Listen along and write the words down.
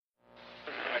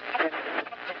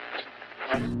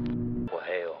Well,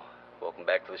 hell, welcome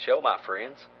back to the show, my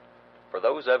friends. For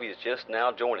those of you just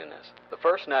now joining us, the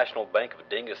First National Bank of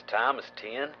Dingus time is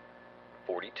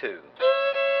 10:42.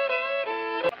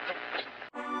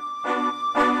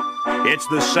 It's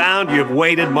the sound you've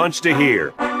waited months to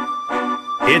hear.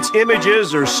 Its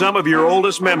images are some of your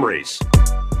oldest memories.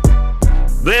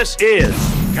 This is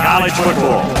college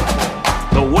football.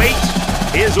 The wait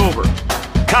is over.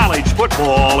 College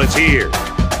football is here.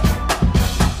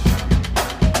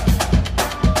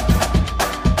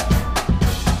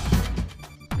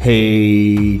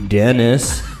 Hey,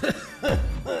 Dennis.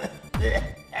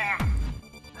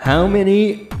 How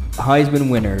many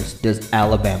Heisman winners does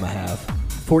Alabama have?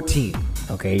 14.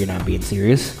 Okay, you're not being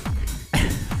serious.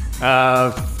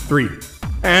 3.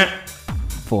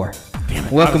 4. Damn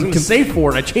it. Welcome I was to say 4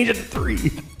 and I changed it to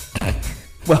 3.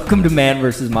 Welcome to Man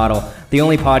vs. Model, the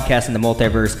only podcast in the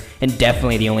multiverse and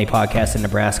definitely the only podcast in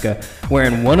Nebraska,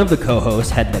 wherein one of the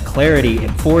co-hosts had the clarity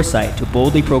and foresight to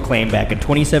boldly proclaim back in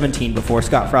 2017, before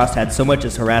Scott Frost had so much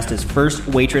as harassed his first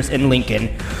waitress in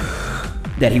Lincoln,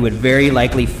 that he would very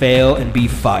likely fail and be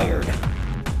fired.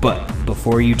 But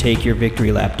before you take your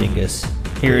victory lap, Dingus,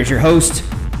 here is your host,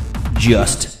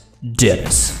 Just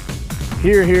Dennis.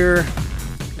 Here.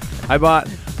 I bought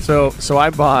I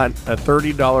bought a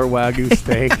 $30 Wagyu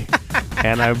steak,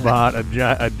 and I bought a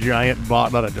giant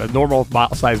bottle, not a normal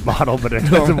size bottle, but an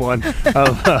expensive one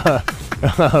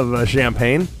of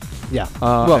champagne. Yeah.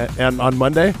 And on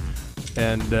Monday,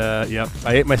 and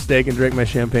I ate my steak and drank my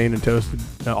champagne and toasted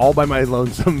all by my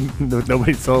lonesome.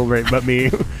 Nobody celebrated but me.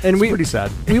 And it's we pretty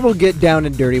sad. We will get down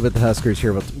and dirty with the Huskers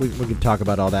here. We can talk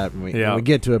about all that when we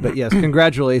get to it. But yes,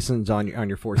 congratulations on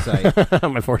your foresight.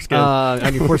 My foreskin.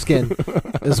 On your foreskin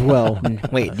as well.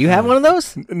 Wait, do you have one of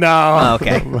those? No. Oh,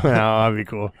 okay. No, that'd be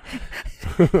cool.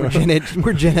 We're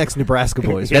Gen X Nebraska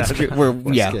boys. That's true.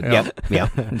 Yeah,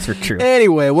 that's true.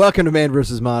 Anyway, welcome to Man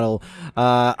vs. Model.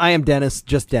 I am Dennis,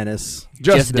 just Dennis.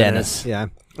 Just Dennis. Yeah,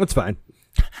 that's fine.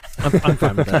 I'm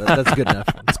fine with that. That's good enough.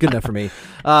 It's good enough for me.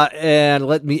 And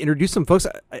let me introduce some folks.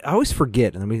 I always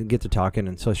forget, and then we get to talking,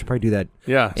 and so I should probably do that.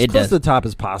 Yeah, as close to the top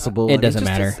as possible. It doesn't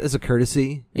matter as a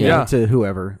courtesy. Yeah, to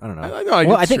whoever. I don't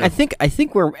know. I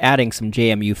think we're adding some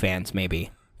JMU fans,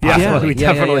 maybe. Yeah, we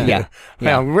definitely do.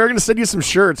 Yeah. We're going to send you some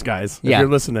shirts, guys, if you're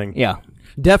listening. Yeah.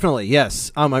 Definitely,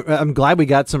 yes. I'm glad we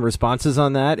got some responses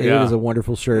on that. It is a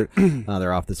wonderful shirt.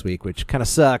 They're off this week, which kind of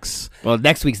sucks. Well,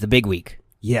 next week's the big week.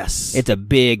 Yes. It's a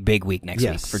big week next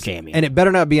week for JMU. And it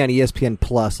better not be on ESPN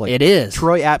Plus. Like it is.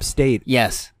 Troy App State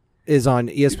is on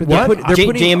ESPN. What?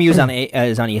 JMU is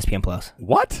on ESPN Plus.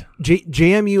 What?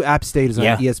 JMU App State is on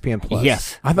ESPN Plus.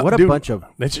 Yes. I thought, what a bunch of...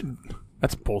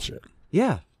 That's bullshit.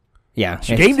 Yeah. Yeah.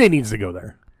 Game Day needs to go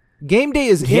there. Game Day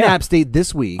is in App State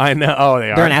this week. I know. Oh, they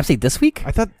are. They're in App State this week?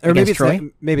 I thought... Or maybe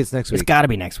it's next week. It's got to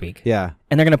be next week. Yeah.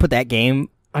 And they're going to put that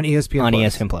game... On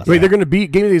ESPN Plus. Wait, they're going to be...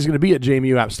 Game Day is going to be at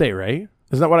JMU App State, right?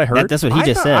 Isn't that what I heard? That's what he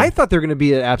just said. I thought they were going to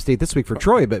be at App State this week for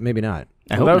Troy, but maybe not.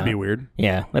 I hope that would not. be weird.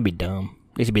 Yeah, that'd be dumb.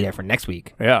 They should be there for next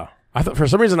week. Yeah. I thought for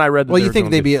some reason I read that. Well, you think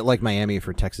they'd be at like Miami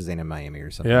for Texas A&M Miami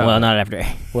or something. Yeah. Well, not after.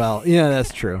 Well, yeah,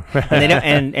 that's true. And they don't,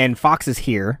 and Fox is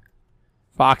here.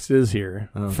 Fox is here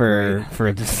for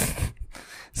this.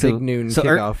 Big noon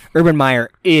kickoff. Urban Meyer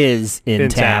is in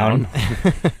town.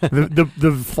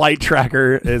 the flight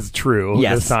tracker is true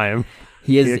this time.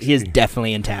 He is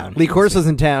definitely in town. Lee Corso's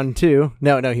in town too.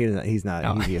 No, he's not.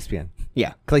 Oh. He's ESPN.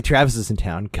 Yeah. Clay Travis is in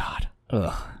town. God.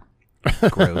 Ugh.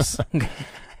 Gross.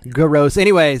 Gross.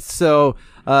 Anyway, so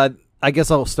I guess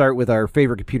I'll start with our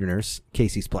favorite computer nurse,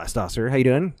 Casey Splashdosser. How you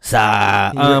doing?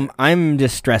 I'm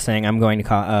just stressing. I'm going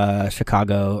to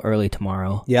Chicago early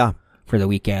tomorrow. Yeah. For the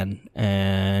weekend,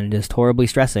 and just horribly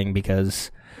stressing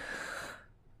because,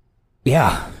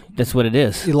 that's what it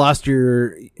is. You lost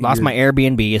my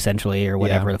Airbnb essentially, or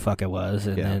whatever the fuck it was,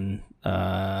 and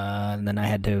then I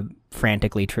had to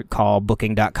frantically call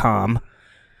Booking.com,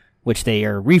 which they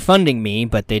are refunding me,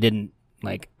 but they didn't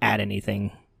add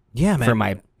anything. Yeah, man. For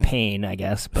my pain, I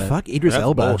guess. But fuck Idris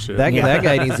Elba. That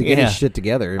guy needs to get his shit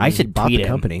together. I should bought tweet the him.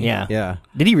 company. Yeah.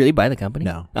 Did he really buy the company?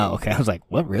 No. Oh, okay. I was like,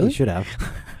 what? Really? He should have.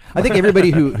 I think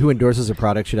everybody who endorses a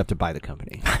product should have to buy the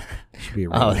company. Should be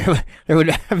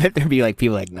there'd be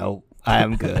people like, no,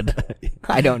 I'm good.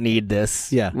 I don't need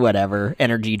this. Yeah. Whatever.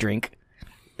 Energy drink.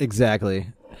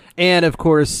 Exactly. And of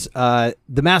course, the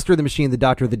master of the machine, the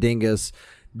doctor of the dingus,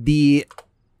 the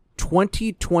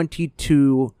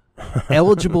 2022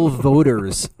 eligible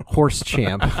voters horse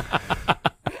champ.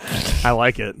 I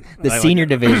like it. The senior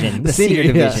division. The senior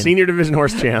division. Yeah. Senior division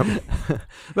horse champ.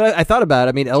 But I thought about it.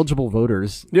 I mean, eligible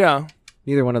voters. Yeah.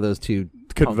 Neither one of those two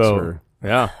could vote.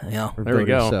 Yeah. Yeah. There we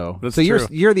go. So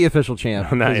you're the official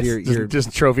champ. Nice. You're just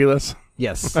trophyless.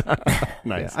 Yes.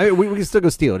 Nice. I mean, we can still go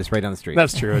steal it. It's right down the street.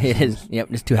 That's true. It is. Yep,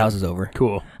 just 2 houses over.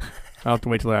 Cool. I'll have to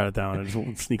wait till they're out of town and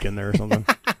just sneak in there or something.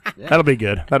 That'll be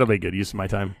good. That'll be good use of my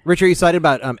time. Rich, are you excited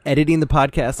about editing the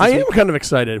podcast? I am kind of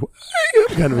excited.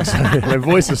 My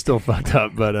voice is still fucked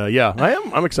up, but yeah,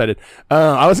 I'm excited.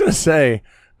 I was going to say,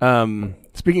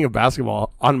 speaking of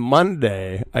basketball, on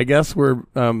Monday, I guess we're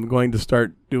going to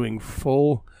start doing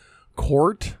full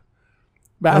court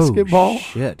basketball Oh,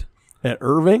 shit. at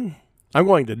Irving. I'm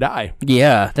going to die.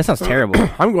 Yeah, that sounds terrible.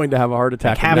 I'm going to have a heart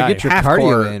attack and die. get your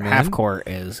cardio in, man. Half court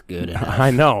is good enough.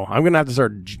 I know. I'm going to have to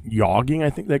start jogging. I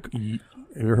think that. Have you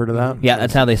ever heard of that? Yeah,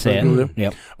 that's how they say People it. do?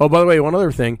 Yep. Oh, by the way, one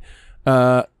other thing.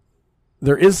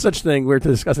 There is such thing. We were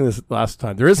discussing this last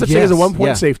time. There is such thing as a Yes, 1 point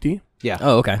yeah. safety. Yeah.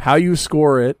 Oh, okay. How you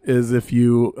score it is if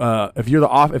you're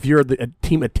the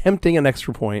team attempting an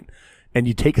extra point and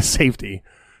you take a safety.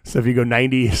 So if you go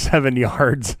 97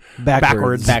 yards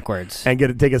Backwards. Backwards. and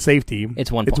take a safety,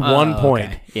 It's 1 It's point. 1 Oh, point.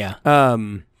 okay. Yeah.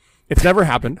 It's never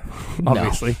happened,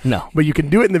 obviously. No. But you can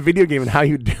do it in the video game, and how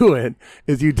you do it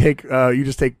is you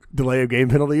just take delay of game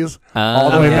penalties all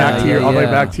the way yeah, back to your yeah, all the way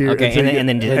yeah. back to your Okay, until and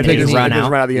then you- just they run just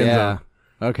out. run out of the end Yeah.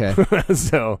 Okay. zone.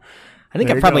 So I think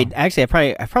There I've you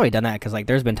probably probably done that because like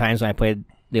there's been times when I played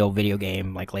the old video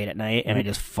game like late at night and I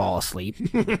just fall asleep.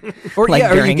 Or Like or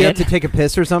you during get it. to take a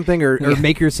piss or something, or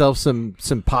make yourself some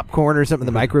popcorn or something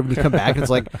in the microwave, and you come back and it's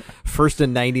like first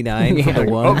and 99 from the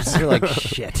one. You're like,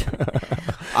 shit.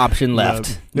 Option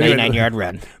left, Anyway, 99-yard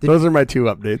run. those are my 2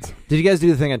 updates. Did you guys do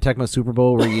the thing at Tecmo Super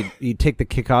Bowl where you take the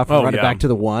kickoff and Oh, run it yeah. back to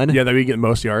the one? Yeah, that we get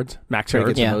most yards, max Try to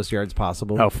yards. get Yeah. the most yards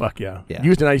possible. Oh fuck yeah! Yeah.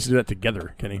 You and I used to do that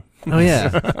together, Kenny. Oh,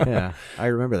 yeah. Yeah. I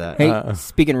remember that. Hey,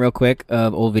 speaking real quick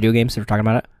of old video games, if we're talking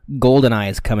about it, GoldenEye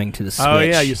is coming to the Switch. Oh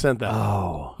yeah, you sent that.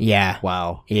 Oh. Yeah.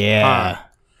 Wow. Yeah.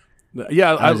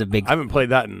 Yeah, I was a big- I haven't played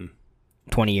that in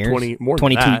 20 years. 20 more than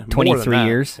 22, that. More than 23 that.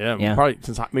 years. Yeah, probably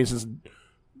since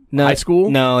No, high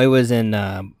school? No, it was in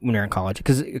when we were in college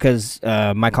because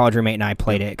my college roommate and I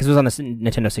played it because it was on the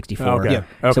Nintendo 64. Oh, okay. Yeah.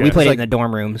 So Okay. we played It's it in the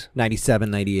dorm rooms.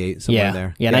 97, 98, somewhere Yeah. in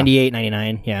there. Yeah, 98,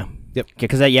 99. Yeah. Yep.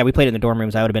 Because we played it in the dorm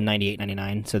rooms. That would have been 98,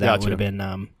 99. So that Gotcha. would have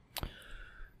been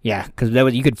yeah, because that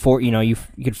was you could you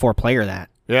could 4-player that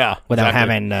Yeah, without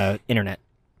exactly. having internet.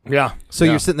 Yeah. So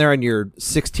yeah. you're sitting there on your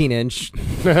 16-inch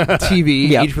TV,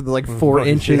 Yep. each with like 4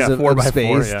 inches Yeah, of 4 by 4,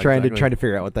 space, yeah, trying exactly. to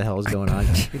figure out what the hell is going on.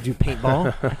 Did you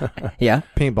paintball? Yeah.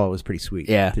 Paintball was pretty sweet.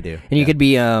 Yeah. to do. And you could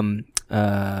be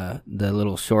the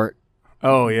little short.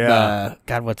 Oh yeah.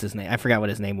 God, what's his name? I forgot what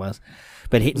his name was.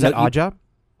 But he Was that Oddjob?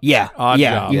 Yeah, Odd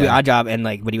yeah, Job. you Yeah. Odd Job, and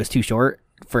like, but he was too short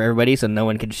for everybody, so no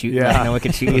one could shoot. Yeah. No one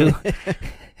could shoot you.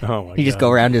 Oh my You just God.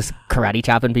 go around just karate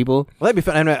chopping people. Well, that'd be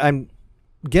fun. I'm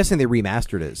guessing they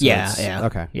remastered it. So Yeah, it's- yeah,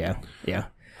 Okay. yeah.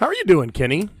 How are you doing,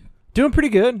 Kenny? Doing pretty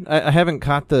good. I haven't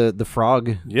caught the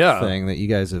frog Yeah. thing that you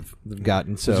guys have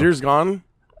gotten. So Is yours gone?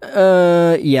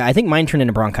 Yeah. I think mine turned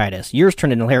into bronchitis. Yours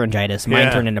turned into laryngitis. Mine Yeah.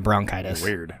 turned into bronchitis.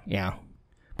 Weird. Yeah.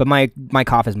 But my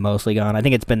cough is mostly gone. I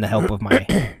think it's been the help of my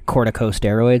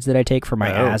corticosteroids that I take for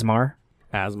my Oh. asthma.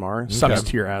 Asthma. Sucks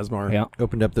to your asthma. Yeah.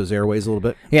 opened up those airways a little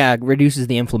bit. Yeah, it reduces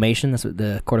the inflammation. That's what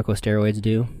the corticosteroids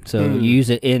do. So you use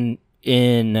it in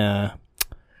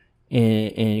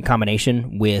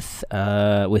combination with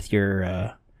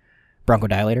your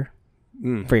bronchodilator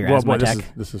for your asthma attack.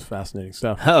 This is fascinating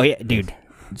stuff. Oh yeah, dude,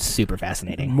 it's super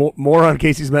fascinating. More on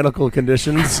Casey's medical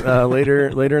conditions later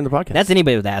in the podcast. That's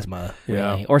anybody with asthma,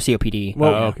 Yeah. really, or COPD. oh,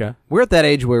 okay. We're at that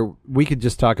age where we could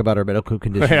just talk about our medical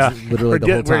conditions Yeah, literally the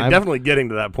whole we're time. definitely getting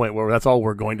to that point where that's all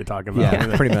we're going to talk about.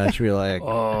 Yeah, pretty much. We're like,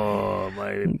 Oh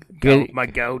Good. my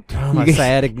gout. my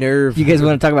sciatic nerve. You guys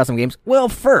want to talk about some games? Well,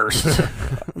 first,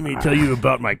 Let me tell you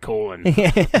about my colon.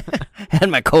 I had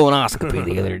my colonoscopy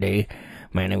the other day.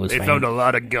 Man, it was They fine. found a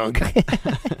lot of gunk.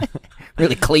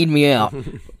 Really cleaned me out.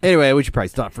 Anyway, we should probably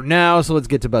stop for now. So let's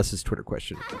get to Bus's Twitter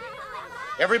question.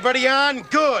 Everybody on?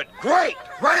 Good. Great.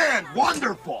 Grand.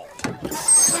 Wonderful.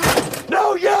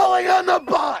 No yelling on the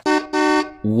bot!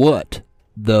 What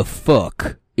the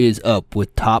fuck is up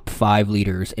with top 5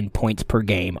 leaders in points per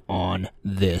game on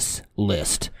this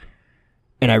list?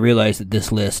 And I realize that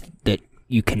this list that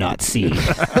you cannot see.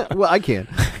 Well, I can.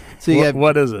 So you have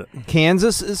What is it?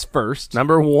 Kansas is first.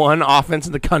 Number 1 offense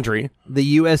in the country.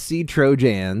 The USC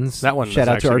Trojans. That one. Shout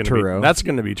out to Arturo. That's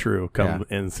going to be true come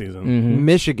in season. Mm-hmm.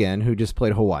 Michigan, who just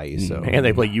played Hawaii. So And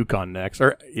they play UConn next.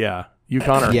 Or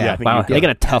UConn. Or, Yeah. I think Wow, UConn. they got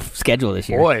a tough schedule this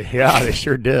year. Boy, yeah, they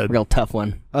sure did. Real tough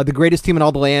one. the greatest team in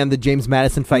all the land, the James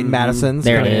Madison fighting Madisons.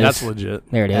 There it is. That's legit.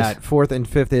 There it is. At 4th and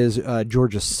 5th is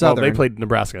Georgia Oh, Southern. they played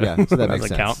Nebraska. Yeah, so that makes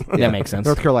Doesn't sense. count. That makes sense.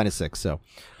 North Carolina 6. So,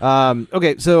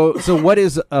 okay. So what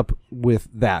is up with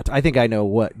that? I think I know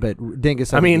what, but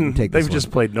Dingus, I you mean, can take they've this just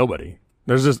one. played nobody.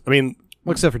 There's just, I mean,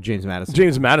 Well, except for James Madison.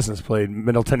 James Madison's played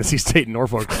Middle Tennessee State and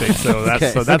Norfolk State, so that's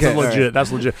Okay, legit. all right.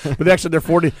 That's legit. But they've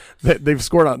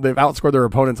outscored their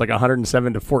opponents like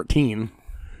 107-14.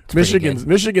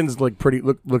 Michigan's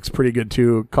looks pretty good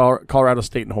too. Colorado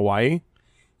State and Hawaii.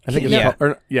 I think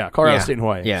Colorado State and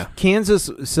Hawaii. Yeah. Kansas,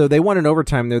 so they won in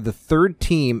overtime. They're the third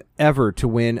team ever to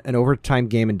win an overtime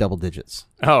game in double digits.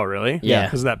 Oh, really? Yeah.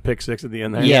 Because of that pick six at the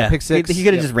end there. Yeah. pick six. He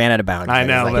could have just ran out of bounds. I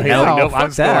know. Like, But no, nope, I'm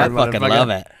fuck that. I scoring, fucking motherfucker. love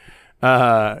it.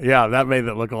 Yeah, that made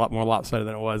it look a lot more lopsided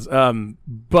than it was.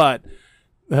 But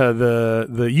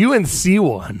the UNC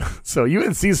one. So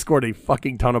UNC scored a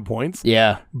fucking ton of points.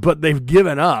 Yeah. But they've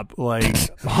given up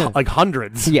like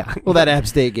hundreds. Yeah. Well, that App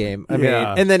State game. I mean,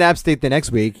 Yeah. and then App State the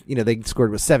next week, they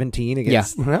scored with 17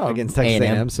 against Yeah. against Texas A&M.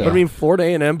 A&M. So But I mean, Florida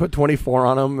A&M put 24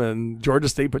 on them, and Georgia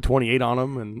State put 28 on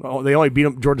them, and they only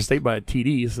beat Georgia State by a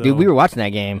TD. So Dude, we were watching that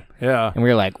game, yeah. and we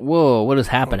were like, whoa, what is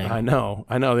happening? I know.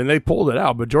 Then they pulled it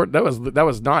out, but that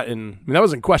was not in. I mean, that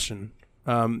was in question.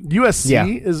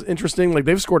 USC is interesting. Like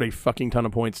they've scored a fucking ton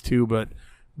of points too, but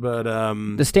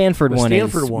the Stanford one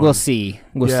Stanford is. one. We'll see.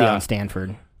 We'll see Yeah. on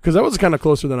Stanford. because that was kind of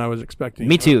closer than I was expecting.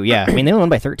 Me too. Yeah. I mean, they only won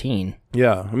by 13.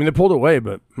 Yeah, I mean they pulled away,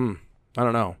 but I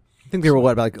don't know. I think they were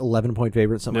about like 11-point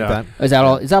favorites, something Yeah. like that. Is that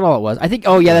all? Is that all it was? I think.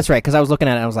 Oh yeah, that's right. Because I was looking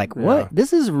at it, and I was like, "What? Yeah.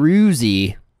 This is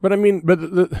roozy." But I mean,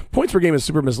 the points per game is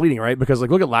super misleading, right? Because like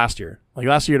look at last year. Like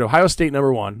last year, Ohio State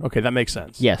 #1. Okay, that makes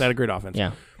sense. Yes. They had a great offense.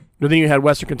 Yeah. But then you had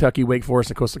Western Kentucky, Wake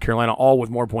Forest, and Coastal Carolina, all with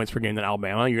more points per game than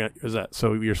Alabama.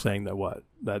 So you're saying that what?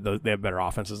 That they have better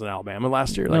offenses than Alabama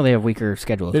last year? No, they have weaker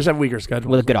schedules They just have weaker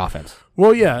schedules. with a good offense.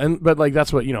 Well, yeah, but like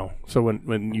that's what So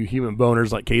when you human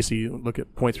boners like Casey look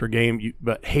at points per game,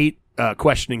 but hate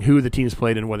questioning who the teams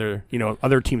played and whether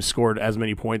other teams scored as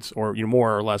many points or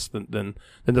more or less than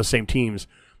those same teams.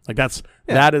 Like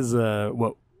that is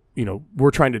what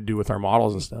we're trying to do with our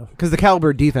models and stuff. Because the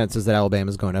caliber of defenses that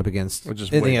Alabama's going up against Which is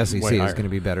in way- the SEC way is higher. going to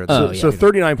be better. So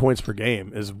 39 points per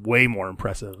game is way more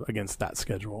impressive against that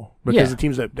schedule because Yeah. the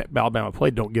teams that Alabama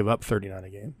played don't give up 39 a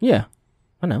game. Yeah,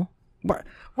 I know. Why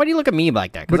do you look at me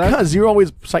like that? Because you're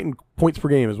always citing points per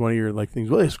game as one of your like things.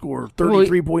 Well, they score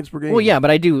 33 points per game. Well, yeah, but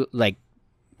I do like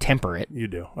temper it. You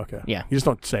do. Okay. Yeah. You just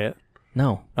don't say it.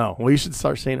 No, Oh, well, you should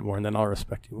start saying it more, and then I'll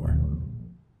respect you more.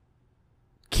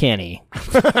 Kenny.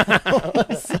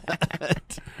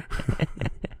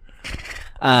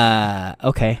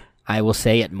 Okay, I will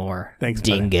say it more. Thanks,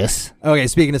 buddy. dingus. Okay,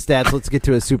 speaking of stats, let's get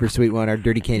to a super sweet one, our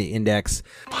Dirty Candy Index.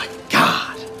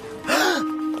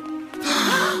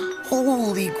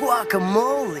 Holy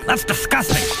guacamole. That's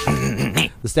disgusting.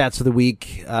 The stats for the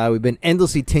week. We've been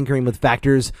endlessly tinkering with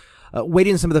factors,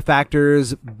 weighting some of the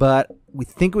factors, but we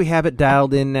think we have it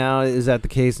dialed in now. Is that the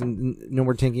case? And no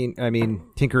more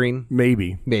tinkering?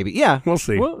 Maybe. Maybe. Yeah. We'll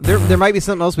see. Well, there might be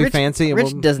something else we fancy. and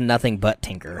Rich we'll- does nothing but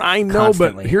tinker. I know,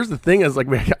 constantly. but here's the thing: is like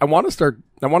I want to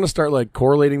start like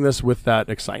correlating this with that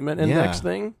excitement index Yeah.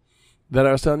 thing that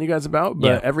I was telling you guys about.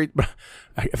 But Yeah.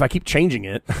 if I keep changing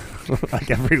it like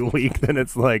every week, then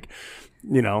it's like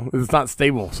it's not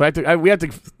stable. So we have to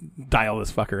dial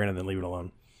this fucker in and then leave it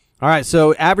alone. All right,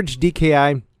 so average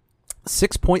DKI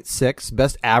 6.6,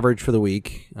 best average for the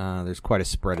week. There's quite a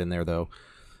spread in there, though,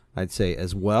 I'd say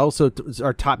as well. So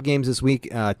our top games this week,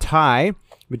 tie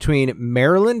between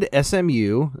Maryland,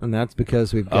 SMU, and that's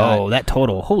because we've got... that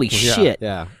total. Holy shit.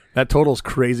 Yeah. That total's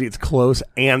crazy. It's close,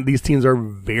 and these teams are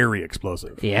very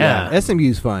explosive. Yeah.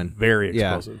 SMU's fun. Very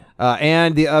Yeah. explosive.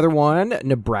 And the other one,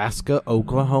 Nebraska,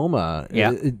 Oklahoma.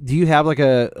 Yeah. Do you have like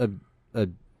a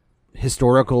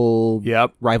historical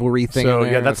Yep. rivalry thing So in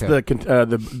there? yeah, that's Okay.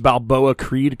 the Balboa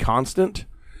Creed constant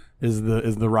is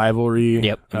the rivalry.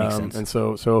 Yep, that makes sense. And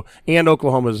so and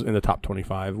Oklahoma's in the top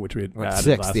 25, which we had Like added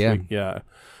sixth, last yeah. week. Yeah.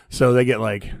 So they get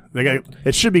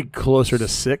it should be closer to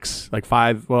 6, like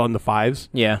 5, well in the 5s.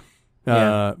 Yeah.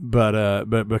 Yeah. But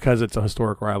because it's a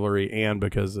historic rivalry and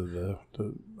because of the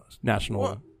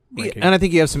national ranking. And I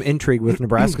think you have some intrigue with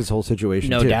Nebraska's whole situation,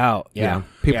 No too. doubt. Yeah.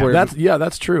 People are...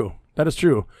 That's true. That is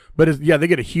true. But they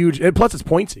get a huge, and plus it's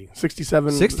pointsy.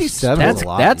 67. 67 That's- is a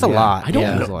lot. that's a lot. I don't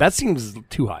Yeah. know. That seems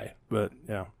too high, but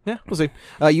yeah. Yeah, we'll see.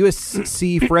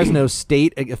 USC Fresno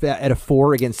State at a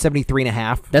 4 against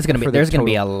 73.5. That's gonna be. for the There's gonna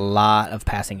be a total. lot of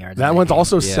passing yards. in That one's game.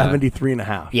 also Yeah.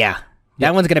 73.5. Yeah.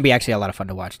 That one's gonna be actually a lot of fun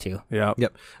to watch too. Yeah.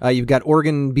 Yep. You've got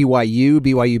Oregon, BYU.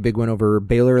 BYU big win over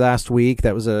Baylor last week.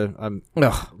 That was a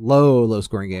Ugh. low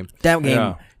scoring game. That game.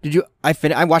 Yeah. Did you?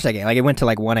 I watched that game. Like it went to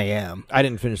like 1 a.m. I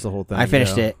didn't finish the whole thing. I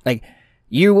finished no. it. Like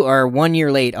You are 1 year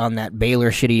late on that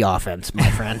Baylor shitty offense, my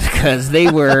friend, because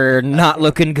they were not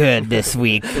looking good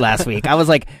last week. I was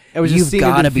like, was just you've seeing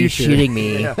into got to the be future. shitting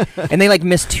me. And they like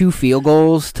missed 2 field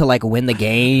goals to like win the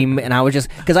game. And I was just,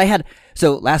 because I had,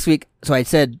 so last week, so I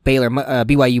said Baylor,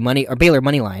 BYU money, or Baylor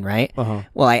money line, right? Uh-huh.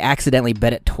 Well, I accidentally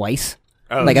bet it twice.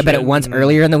 Oh, I bet it shit. once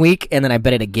earlier in the week, and then I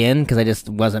bet it again because I just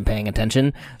wasn't paying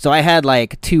attention. So I had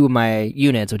like 2 of my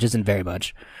units, which isn't very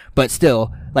much, but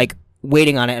still like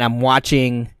waiting on it, and I'm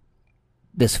watching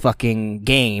this fucking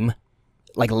game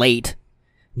like late,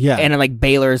 Yeah. and like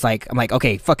Baylor's like, I'm like,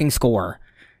 okay, fucking score,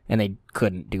 and they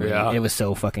couldn't do it. Yeah. It was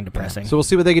so fucking depressing. So we'll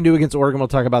see what they can do against Oregon. We'll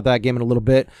talk about that game in a little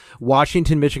bit.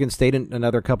 Washington, Michigan State, and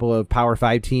another couple of Power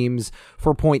 5 teams.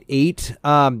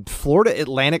 4.8. Florida,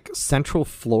 Atlantic, Central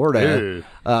Florida.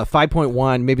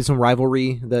 5.1. Maybe some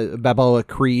rivalry. The Balboa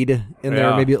Creed in there.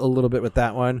 Yeah. Maybe a little bit with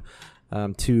that one.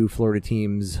 2 Florida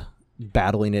teams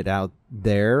battling it out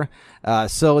there.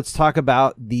 So let's talk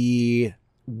about the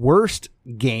worst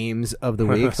games of the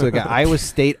week. So we got Iowa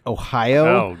State, Ohio.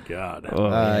 Oh God.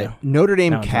 Yeah. Notre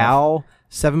Dame, That one's Cal,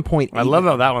 7.8. I love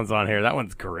how that one's on here. That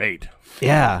one's great.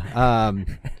 Yeah.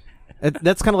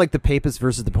 That's kind of like the Papists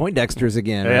versus the Poindexters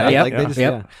again. Yeah, Right? yep, Like they just,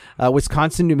 yep.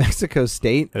 Wisconsin, New Mexico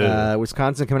State.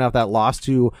 Wisconsin coming off that loss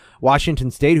to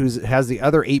Washington State, who has the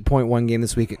other 8.1 game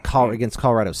this week against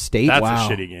Colorado State. That's Wow.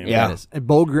 a shitty game. Yeah. That is. And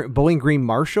Bowling Green,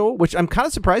 Marshall, which I'm kind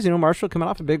of surprised. Marshall coming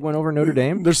off a big win over Notre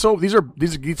Dame. These are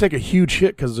you take a huge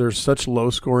hit because they're such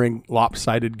low scoring,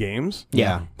 lopsided games.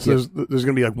 Yeah. So there's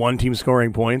going to be like one team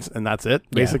scoring points, and that's it.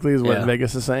 Basically, is what Yeah.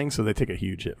 Vegas is saying. So they take a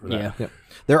huge hit for that. Yeah. Yep.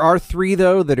 There are 3,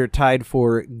 though, that are tied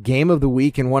for Game of the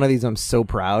Week, and one of these I'm so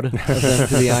proud of them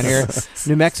to be on here.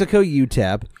 New Mexico,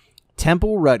 UTEP,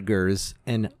 Temple, Rutgers,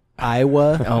 and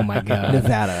Iowa, Oh my god.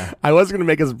 Nevada. I was going to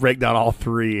make us break down all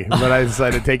 3, but I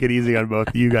decided to take it easy on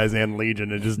both you guys and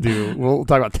Legion and just do. We'll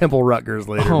talk about Temple Rutgers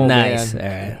later. Oh, Nice.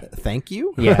 man. All right. Thank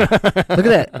you. Yeah. Look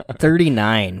at that.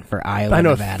 39 for Iowa. I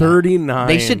know, Nevada. 39.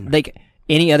 They should like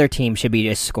any other team should be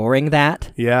just scoring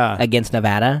that Yeah. against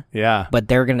Nevada, Yeah. but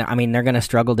they're gonna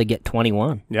struggle to get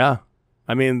 21. Yeah.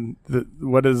 I mean,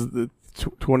 what is the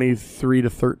 23 to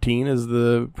 13 is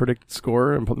the predicted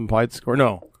score, implied score?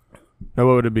 No, what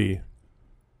would it be?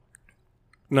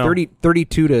 No,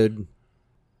 32 to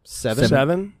 7.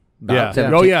 7? About Yeah.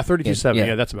 17. Oh yeah, 32-7. Yeah.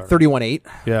 Yeah, that's about right. 31-8.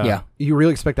 Yeah. Yeah. You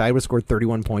really expect Iowa to score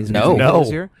 31 points in No.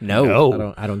 this year?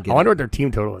 No. I don't get I wonder it. what their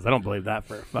team total is. I don't believe that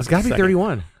for a fucking It's got to be second.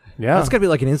 31. Yeah. That's got to be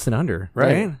like an instant under,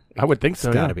 right? I would think so.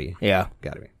 It's got to yeah. be. Yeah.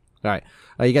 Got to be. All right.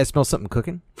 You guys smell something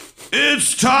cooking?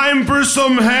 It's time for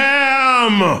some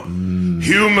ham!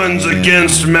 Humans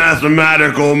against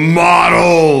mathematical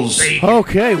models!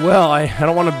 Okay, well, I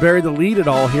don't want to bury the lead at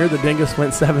all here. The Dingus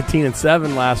went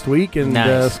 17-7 last week and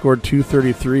Nice. scored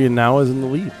 233 and now is in the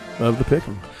lead of the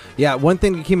pick'em. Yeah, one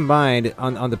thing to keep in mind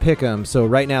on the pick'em. So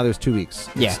right now there's 2 weeks.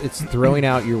 Yeah. It's throwing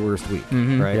out your worst week,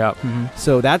 right? Yep.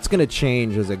 So that's going to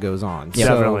change as it goes on. Yeah.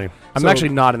 So- Definitely. I'm so- actually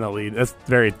not in the lead. That's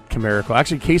very chimerical.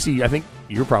 Actually, Casey, I think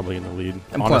you're probably in the lead,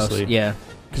 I'm honestly. close. Yeah.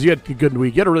 Because you had a good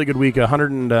week. You had a really good week. 100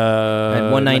 and,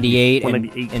 At 198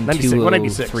 and 96,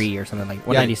 203 or something like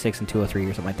 196 and 203 or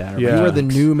something like that. Yeah. You are the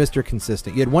new Mr.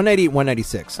 Consistent. You had 188,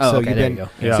 196. Oh, so okay, you've there been, you go.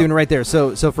 Yeah. So you've been right there.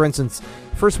 So for instance,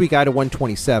 first week I had a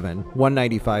 127,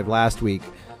 195 last week.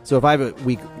 So if I have a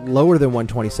week lower than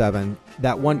 127,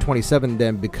 that 127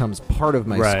 then becomes part of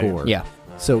my Right. score. Yeah.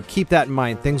 So keep that in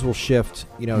mind. Things will shift.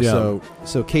 Yeah.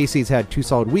 So Casey's had 2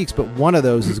 solid weeks, but one of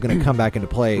those is going to come back into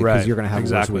play because Right. you're going to have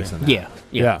Exactly. worse weeks than that. Yeah.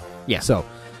 Yeah. Yeah. So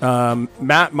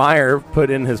Matt Meyer put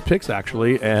in his picks,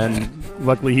 actually, and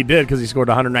luckily he did because he scored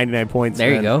 199 points. There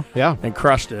you and- go. yeah, And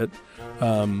crushed it.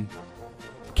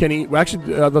 Kenny, well,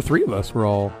 actually, the 3 of us were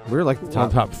all we're like the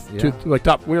top, top.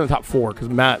 top, we were in the top 4 because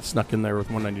Matt snuck in there with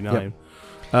 199.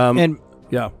 And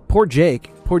Yeah. poor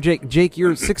Jake, Jake,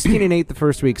 you're 16-8 the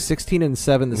first week,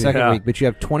 16-7 the second Yeah. week, but you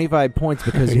have 25 points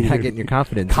because you're not getting your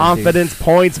confidence. Confidence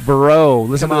points, bro.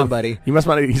 Listen Come to on, buddy. You must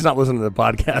not. He's not listening to the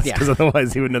podcast Yeah. because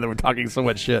otherwise he would know that we're talking so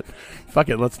much shit. Fuck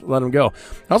it, let's let him go.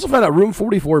 I also found out Room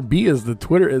 44B is the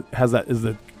Twitter is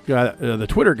the guy, the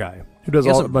Twitter guy who does He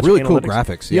has all some a bunch really of cool analytics.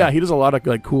 graphics, yeah. he does a lot of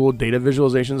like cool data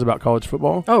visualizations about college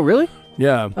football. Oh, really?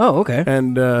 Yeah. Oh, okay.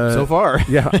 And So far,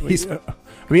 yeah, He's-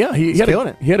 he had killing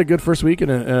it. He had a good first week,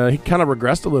 and he kind of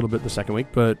regressed a little bit the second week,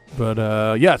 but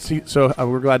yeah. So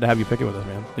we're glad to have you picking with us,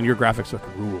 man. And your graphics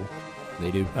fucking rule. they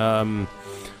do.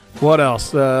 What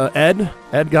else? Ed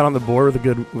got on the board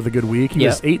with a good week. He Yeah.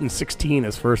 was 8-16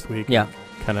 his first week. Yeah.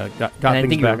 kind of got And I things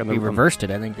think back on the we reversed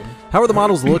it, I think. How are the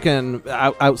models looking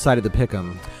outside of the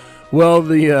pick'em? Well,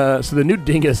 the new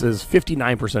Dingus is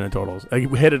 59% in totals. I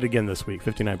hit it again this week,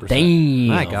 59%. Damn.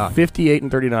 My God. 58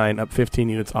 and 39, up 15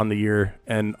 units on the year,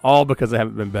 and all because I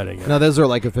haven't been betting it. Now, those are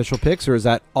like official picks, or is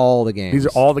that all the games? These are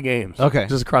all the games. Okay.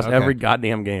 Just across Okay. every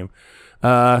goddamn game.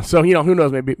 So, who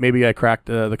knows? Maybe I cracked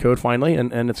the code finally,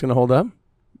 and it's going to hold up.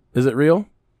 Is it real?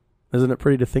 Isn't it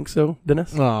pretty to think so,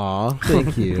 Dennis? Aw,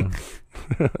 thank you.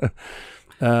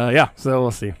 Yeah, so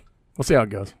we'll see. We'll see how it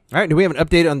goes. All right, do we have an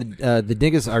update on the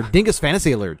Dingus, our Dingus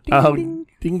Fantasy Alert? Ding,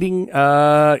 ding. Ding.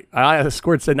 I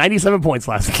scored 97 points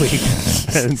last week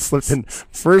and slipped in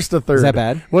first to third. Is that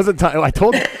bad? Wasn't time. I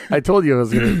told you I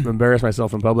was going to embarrass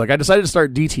myself in public. I decided to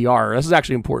start DTR. This is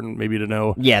actually important, maybe to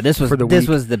know. Yeah, this was for the this week.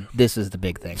 was the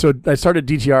big thing. So I started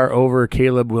DTR over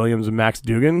Caleb Williams and Max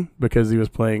Dugan because he was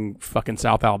playing fucking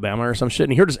South Alabama or some shit,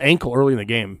 and he hurt his ankle early in the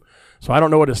game. So I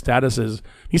don't know what his status is.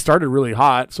 He started really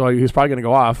hot, so he's probably going to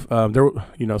go off. So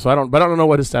I don't know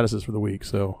what his status is for the week.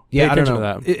 So Yeah, pay I don't attention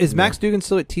know. to that. Is Max Dugan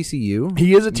still at TCU?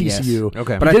 He is at TCU. Yes.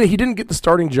 Okay. But he didn't get the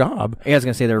starting job. I was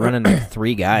gonna say they're running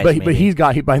three guys. But maybe.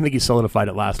 I think he solidified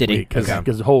it last Did he? week because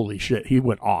Okay. holy shit, he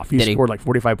went off. He Did he? scored like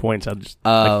 45 points, had just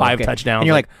like 5 okay. touchdowns. And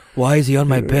you're like, why is he on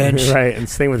my bench? Right, and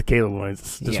same with Caleb Williams.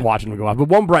 Just Yeah. watching him go off. But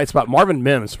one bright spot, Marvin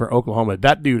Mims for Oklahoma.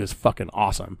 That dude is fucking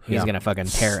awesome. He's gonna fucking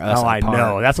tear us Oh, I apart.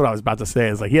 know. That's what I was about to say.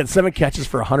 Is like he had 7 catches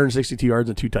for 162 yards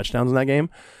and 2 touchdowns in that game.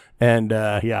 And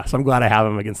so I'm glad I have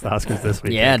him against the Huskers this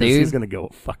week. Yeah, because dude. he's gonna go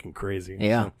fucking crazy.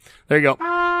 Yeah. So, there you go.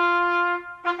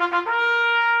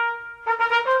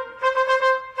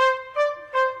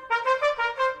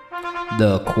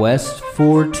 The quest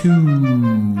for two.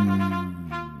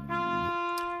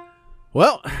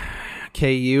 Well,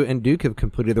 KU and Duke have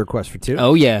completed their quest for 2.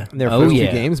 Oh yeah. In their oh first yeah.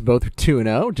 2 games, both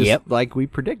 2-0, just Yep. like we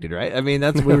predicted, right? I mean,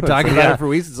 we were talking about it for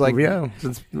weeks. It's like,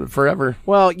 Since forever.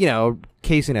 well,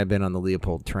 Casey and I have been on the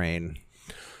Leopold train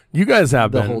You guys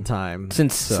have the been. whole time.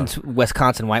 Since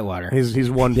Wisconsin Whitewater. He's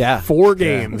won Yeah. 4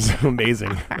 games.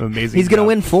 Amazing. He's gonna job.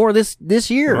 win 4 this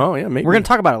year. Oh, yeah, maybe. We're gonna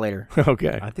talk about it later.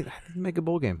 Okay. I think they make a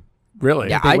bowl game. Really?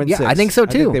 Yeah, They win 6. I think so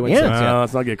too. they win Yeah. 6, yeah.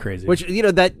 Let's not get crazy. Which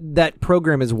that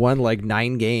program has won like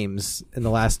 9 games in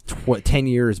the last 10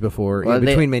 years before Well,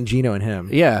 between Mangino and him.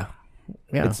 Yeah.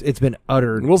 Yeah. It's been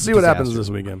utter. we'll see what happens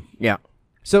disaster. this weekend. yeah.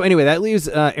 So anyway, that leaves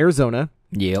Arizona,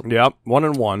 Yep. Yep.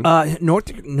 1-1.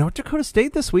 North Dakota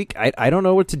State this week. I don't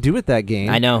know what to do with that game.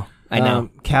 I know.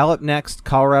 Cal up next,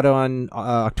 Colorado on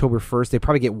October 1st. They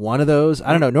probably get one of those.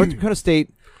 I don't know. North Dakota State.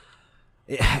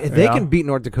 If they can beat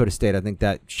North Dakota State, I think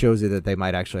that shows you that they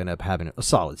might actually end up having a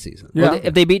solid season. Well,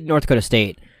 if they beat North Dakota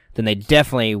State, then they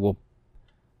definitely will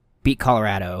beat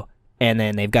Colorado, and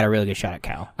then they've got a really good shot at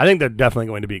Cal. I think they're definitely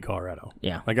going to beat Colorado.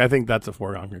 Yeah. Like I think that's a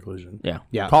foregone conclusion. Yeah.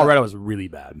 Yeah. Colorado is really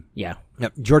bad. Yeah.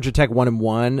 Yep. Georgia Tech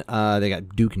 1-1. They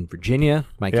got Duke and Virginia.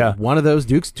 Might Yeah. get one of those.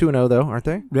 Duke's 2-0 though, aren't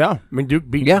they? Yeah. I mean Duke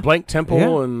beat Yeah. Blank Temple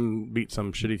Yeah. and beat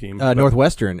some shitty team. But-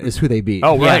 Northwestern is who they beat.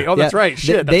 Oh, right. Yeah. Oh, that's Yeah. right.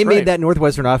 Shit, They that's made right. that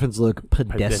Northwestern offense look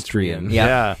pedestrian.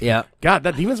 Yeah. Yeah. God,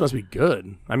 that defense must be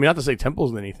good. I mean, not to say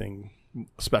Temple's anything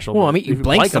special. Well, but I mean, you if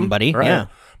blank blank 'em, somebody, right? yeah.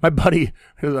 My buddy,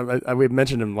 we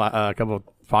mentioned him a couple of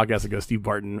podcasts ago, Steve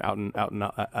Barton out in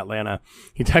Atlanta.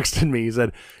 He texted me. He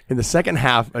said, in the second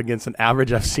half against an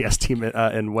average FCS team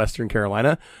in Western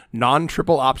Carolina,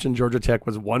 non-triple option Georgia Tech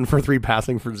was 1 for 3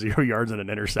 passing for 0 yards and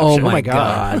an interception. Oh my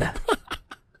God.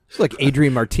 It's like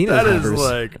Adrian Martinez That is numbers.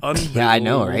 like unbelievably Yeah, I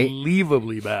know,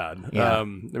 right? bad. Yeah. I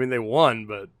mean, they won,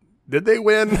 but did they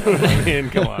win? I mean,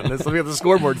 come on. The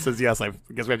scoreboard says yes. I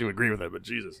guess we have to agree with it, but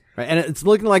Jesus. Right, and it's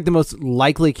looking like the most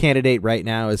likely candidate right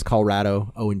now is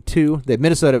Colorado 0-2. They have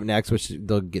Minnesota up next, which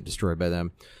they'll get destroyed by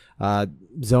them.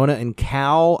 Zona and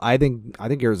Cal. I think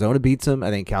Arizona beats them. I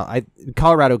think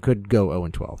Colorado could go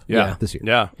 0-12. Yeah. this year.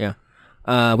 Yeah.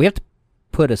 Yeah. We have to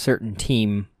put a certain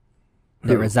team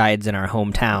that resides in our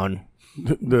hometown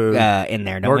The in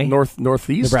there, don't we?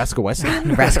 northeast. Nebraska Wesleyan.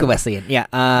 Nebraska Wesleyan. Yeah.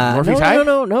 Northeast no, High?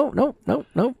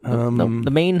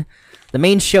 no. The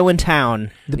main show in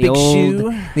town. The big old,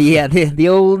 shoe? The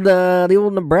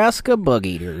old Nebraska Bug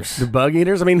Eaters. The Bug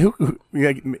Eaters. I mean,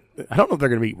 I don't know if they're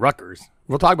going to beat Rutgers.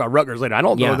 We'll talk about Rutgers later. I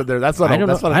don't know that that's not. I don't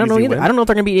know. That's not I don't know an easy either. win. I don't know if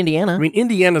they're going to beat Indiana. I mean,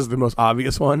 Indiana's the most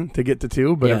obvious one to get to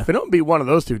 2, but Yeah. if they don't beat one of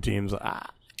those 2 teams, I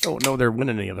don't know they're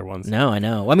winning any other ones. No, I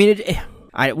know. I mean,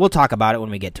 we'll talk about it when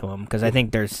we get to them because I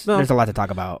think there's a lot to talk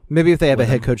about. Maybe if they have a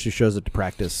head coach who shows up to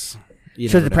practice.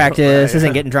 Shows the practice,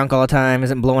 isn't getting drunk all the time,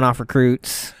 isn't blowing off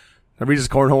recruits. Are we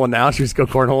just cornholing now? Should we just go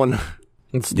cornholing?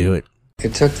 Let's do it.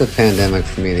 It took the pandemic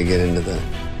for me to get into the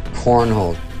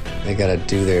cornhole. They gotta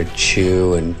do their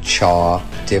chew and chaw,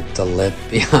 dip the lip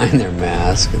behind their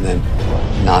mask, and then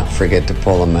not forget to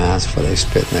pull the mask before they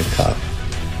spit in the cup.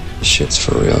 This shit's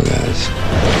for real, guys.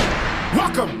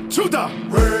 Welcome to the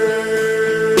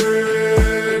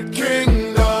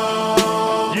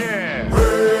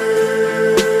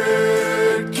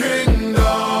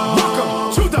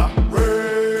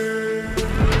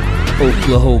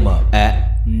Oklahoma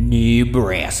at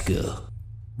Nebraska.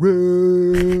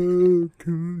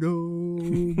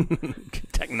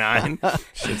 Tech 9.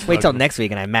 Wait till next week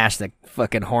and I mash the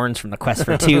fucking horns from the Quest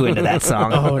for 2 into that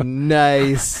song. Oh,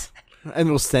 nice. And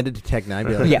we'll send it to Tech 9.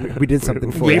 Be like, Yeah. we did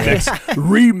something for you.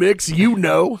 Remix, you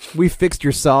know. We fixed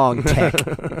your song, Tech.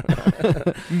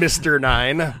 Mr.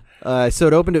 9. So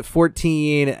it opened at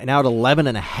 14, now at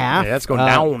 11.5. Yeah, that's going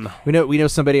down. We know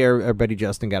somebody, our buddy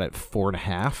Justin, got it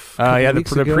 4.5. Yeah, the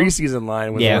weeks ago. preseason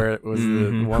line was Yeah. where it was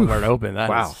the one where it opened. That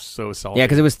Wow. is so solid. Yeah,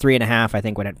 because it was 3.5, I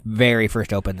think, when it very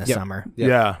first opened this Yep. summer. Yep.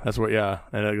 Yeah, that's what. Yeah,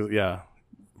 and yeah.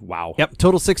 Wow. Yep,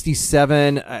 total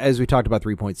 67, as we talked about,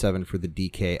 3.7 for the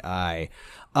DKI.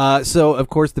 So, of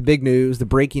course, the big news, the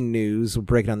breaking news, we'll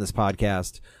break it on this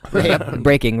podcast.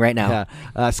 Breaking right now.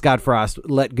 Scott Frost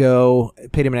let go,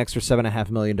 paid him an extra $7.5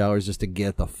 million just to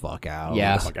get the fuck out.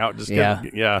 Yeah. Fuck out. Just Yeah.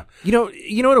 yeah. You know,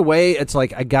 in a way, it's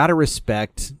like, I gotta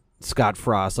respect Scott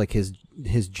Frost, like his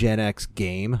Gen X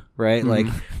game, right? Like,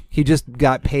 he just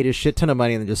got paid a shit ton of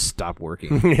money and then just stopped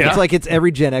working. Yeah. It's like it's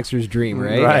every Gen Xer's dream,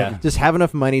 right? Right. Yeah. Just have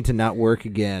enough money to not work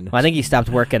again. Well, I think he stopped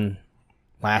working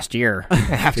last year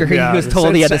after Yeah, he was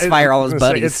told he had to fire all his It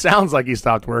buddies. sounds like he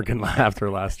stopped working after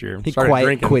last year. He Started quiet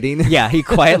drinking. quitting. Yeah, he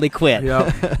quietly quit.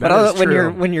 Yeah, But that is when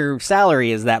true. your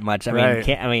salary is that much, I mean,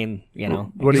 Right. you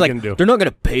know, What are he's you like, gonna do? they're not going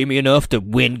to pay me enough to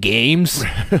win games.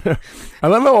 I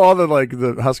love how all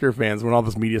the Husker fans, when all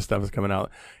this media stuff is coming out,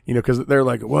 you know, because they're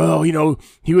like, well, you know,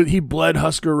 he bled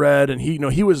Husker red, and he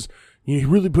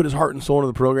really put his heart and soul into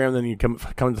the program. Then you come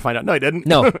to find out, no, he didn't.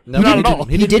 No, not he didn't, at all.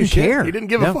 He didn't do shit. care. He didn't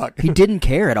give a fuck. He didn't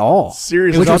care at all.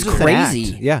 Seriously, Which It was was just an act.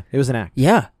 crazy. Yeah, it was an act.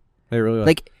 Yeah. It really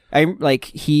was.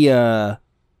 I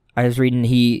was reading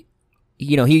he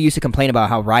used to complain about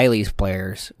how Riley's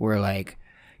players were like,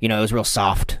 you know, it was real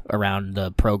soft around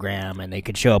the program and they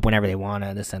could show up whenever they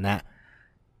wanted, this and that.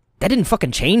 That didn't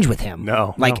fucking change with him.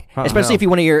 No. Like, No. especially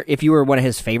No. if you were one of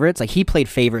his favorites, like he played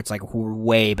favorites like who were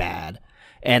way bad.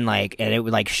 And it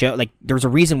would like show, like there was a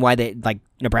reason why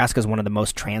Nebraska's one of the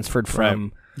most transferred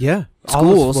from Yeah, all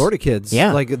those schools. Florida kids.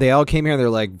 Yeah. like they all came here and they're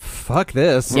like, "Fuck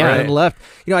this," Yeah. and left.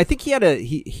 You know, I think he had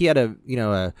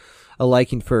a a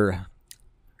liking for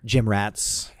gym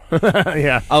rats.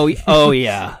 yeah. Oh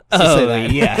yeah. Let's say Oh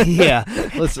that. yeah.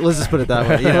 let's just put it that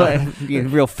way. You know,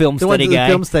 Real film the ones study the guy.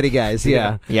 film study guys.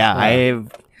 Yeah, Yeah, him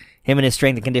and his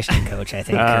strength and conditioning coach, I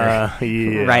think, are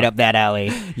Yeah. right up that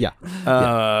alley. yeah.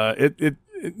 It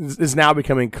is now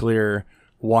becoming clear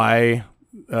why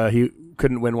he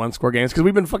couldn't win one score games, because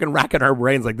we've been fucking racking our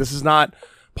brains like this is not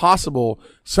possible.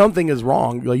 Something is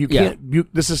wrong. Like you Yeah.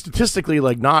 can't. This is statistically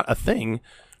like not a thing.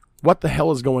 What the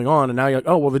hell is going on? And now you're like,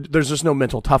 oh well, there's just no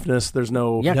mental toughness. There's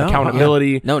no Yeah. No,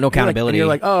 accountability. No accountability. You're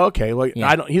like, oh okay. Like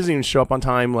Yeah. he doesn't even show up on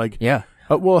time. Like Yeah.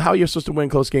 well, how are you supposed to win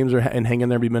close games and hang in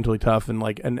there, and be mentally tough, and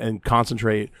like and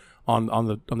concentrate on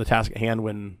the task at hand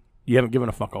when you haven't given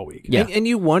a fuck all week? Yeah. And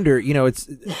you wonder, you know, it's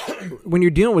when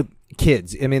you're dealing with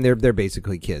kids. I mean, they're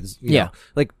basically kids. You Yeah. know?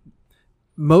 Like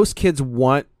most kids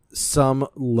want some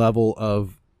level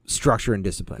of structure and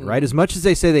discipline, right? As much as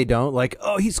they say they don't, like,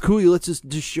 oh, he's cool, let's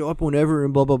just show up whenever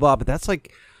and blah blah blah. But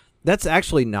that's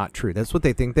actually not true. That's what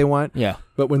they think they want. Yeah.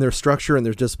 But when there's structure and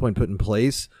there's discipline put in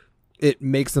place, it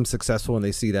makes them successful when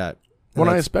they see that. And Well,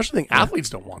 I that's- especially think athletes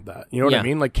don't want that. You know what Yeah. I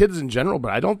mean? Like kids in general,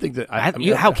 but I don't think that. I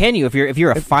mean, How can you if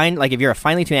you're a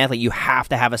finely tuned athlete, you have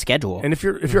to have a schedule. And if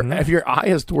your eye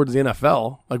is towards the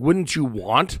NFL, like, wouldn't you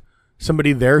want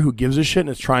somebody there who gives a shit and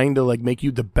is trying to like make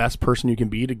you the best person you can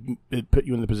be to put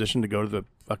you in the position to go to the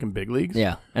fucking big leagues?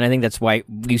 Yeah, and I think that's why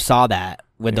you saw that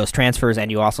with those transfers, and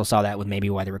you also saw that with maybe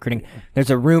why they're recruiting. There's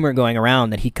a rumor going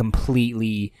around that he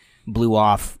completely blew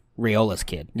off Riola's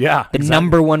kid. Yeah, The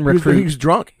number one recruit. He was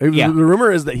drunk. Yeah. The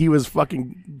rumor is that he was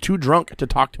fucking too drunk to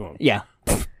talk to him. Yeah,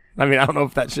 I mean, I don't know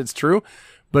if that shit's true,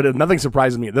 but nothing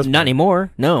surprises me at this not point.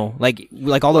 anymore. No, like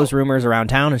all those rumors around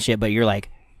town and shit. But you're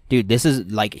like, dude, this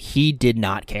is like he did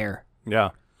not care. Yeah.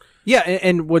 Yeah,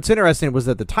 and what's interesting was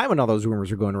at the time when all those rumors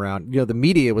were going around, you know, the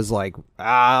media was like,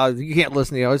 you can't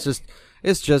listen, you know, it's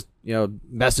just, you know,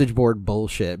 message board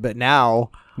bullshit. But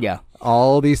now, Yeah,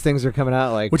 all these things are coming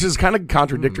out like, Which is kind of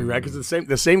contradictory, right? Because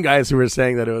the same guys who were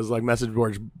saying that it was like message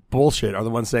boards bullshit are the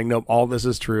ones saying, nope, all this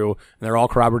is true, and they're all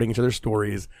corroborating each other's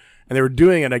stories. And they were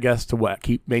doing it, I guess, to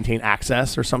maintain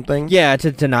access or something. yeah,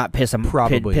 to not piss them,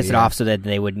 Probably, piss it yeah. off, so that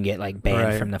they wouldn't get like banned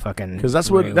Right. from the fucking. Because that's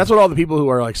room. what all the people who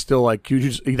are like still like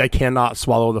they cannot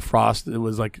swallow the Frost. It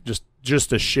was like just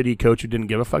a shitty coach who didn't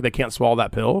give a fuck. They can't swallow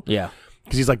that pill. Yeah,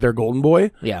 Because he's like their golden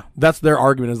boy. yeah, That's their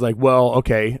argument is like, well,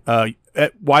 okay,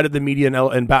 why did the media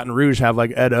in Baton Rouge have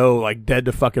like Ed O like dead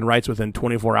to fucking rights within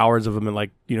 24 hours of him and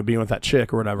like being with that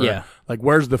chick or whatever? Yeah. Like,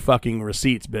 where's the fucking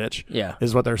receipts, bitch? Yeah.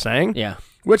 Is what they're saying. Yeah.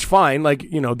 Which fine, like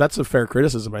that's a fair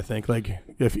criticism. I think like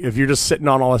if you're just sitting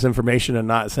on all this information and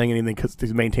not saying anything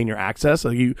to maintain your access,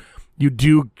 like you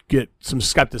do get some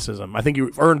skepticism. I think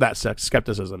you've earned that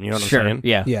skepticism. You know what I'm saying?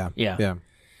 Yeah. Yeah. Yeah. Yeah.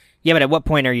 Yeah, but at what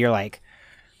point are you like,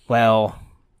 well,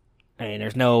 I mean,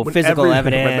 there's no physical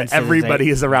evidence. Everybody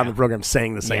is around the program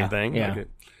saying the same thing. Yeah. Like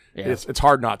Yeah. It's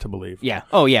hard not to believe. Yeah.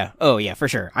 Oh, yeah, for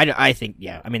sure. I think,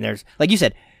 yeah. I mean, there's, like you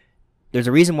said, there's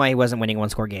a reason why he wasn't winning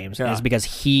one-score games. Yeah. It's because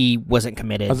he wasn't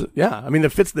committed. Yeah. I mean,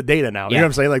 it fits the data now. You know what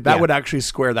I'm saying? Like, that would actually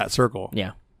square that circle.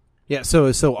 Yeah. Yeah.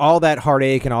 So all that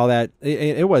heartache and all that,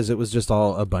 it was just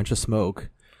all a bunch of smoke.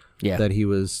 Yeah. That he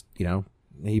was,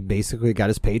 he basically got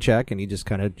his paycheck and he just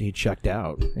he checked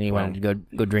out. And he wanted to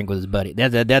go drink with his buddy.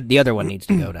 The other one needs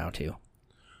to go now, too.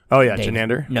 Oh, yeah.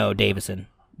 Chinander? No, Davison.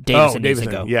 Davison needs to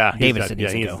Davison. go. Yeah. Davison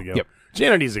needs to go. Yep.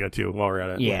 Chinander needs to go, too, while we're at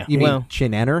it. Yeah. You mean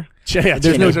Chinander? Yeah,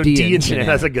 There's no D in Chinander.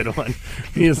 That's a good one.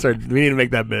 We need to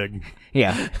make that big.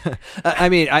 Yeah. I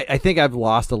mean, I think I've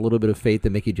lost a little bit of faith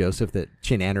in Mickey Joseph that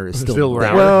Chinander is still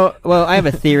around. there. Well, I have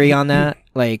a theory on that.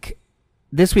 Like,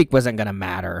 this week wasn't going to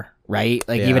matter, right?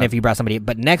 Like, even if you brought somebody,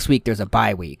 but next week there's a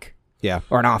bye week. Yeah.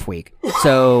 Or an off week.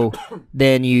 So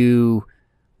then you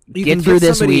can get through get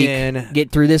this somebody week, in.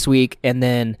 get through this week, and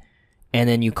then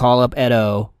you call up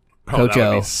Edo, Coach that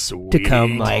would O, be sweet. to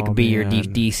come be your man.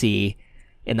 DC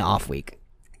in the off week.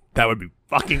 That would be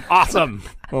fucking awesome.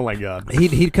 Oh my god.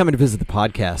 He'd come and visit the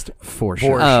podcast for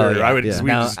sure. For Oh, sure. yeah. I would Yeah. we'd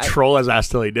Now, just troll his ass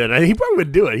till he did. And he probably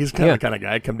would do it. He's kind of Yeah. the kind of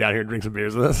guy. Come down here and drink some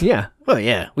beers with us. Yeah. Well,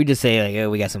 yeah. We just say like, oh,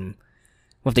 we got some.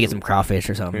 We'll have to get some crawfish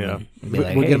or something. Yeah. And be We'll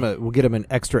like, get hey. him get him an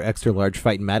extra large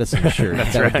Fighting Madison shirt.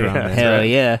 That's That would right, draw him yeah. in. Hell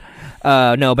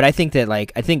yeah. No, but I think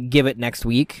that give it next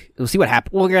week. We'll see what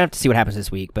happens. We're gonna have to see what happens this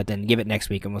week, but then give it next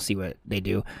week and we'll see what they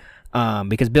do.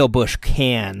 Because Bill Bush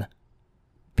can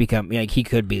become he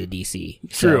could be the DC.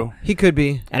 True. He could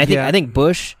be. And I think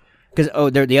Bush, because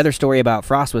the other story about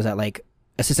Frost was that like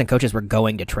assistant coaches were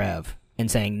going to Trev and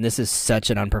saying this is such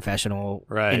an unprofessional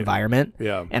environment.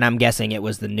 Yeah. And I'm guessing it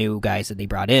was the new guys that they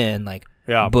brought in, like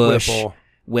Bush,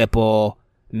 Whipple,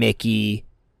 Mickey,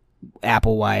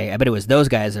 Applewhite. I bet it was those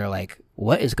guys that are like,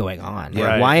 what is going on? Like,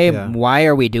 Right. why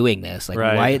are we doing this? Like,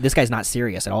 Right. why this guy's not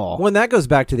serious at all? Well, that goes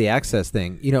back to the access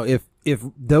thing. If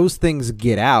those things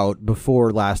get out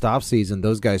before last offseason,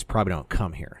 those guys probably don't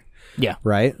come here. Yeah.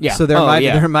 Right? Yeah. So there Oh, might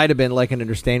yeah. have been like an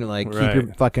understanding, like keep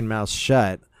your fucking mouth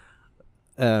shut.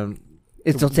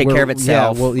 It'll take care of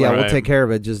itself. We'll Right. take care of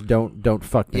it. Just don't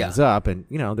fuck things up. And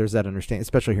there's that understanding,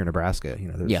 especially here in Nebraska.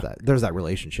 There's that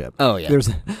relationship. Oh, yeah.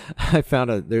 I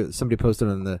found somebody posted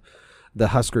on the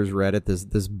Huskers Reddit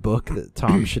this book that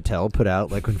Tom Chattel put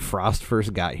out like when Frost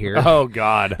first got here. Oh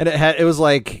god. And it was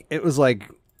like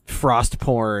Frost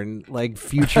porn, like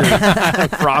future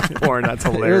Frost porn. That's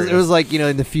hilarious. It was like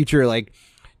in the future, like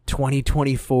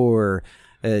 2024.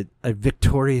 A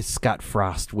Victoria Scott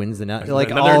Frost wins the like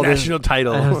another all national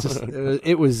title.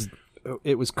 It was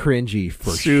cringy for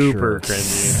Super sure.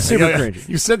 cringy. Super cringy.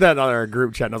 You said that on our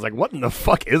group chat, and I was like, "What in the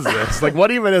fuck is this? Like,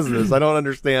 what even is this? I don't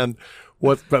understand."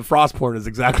 But frost porn is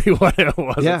exactly what it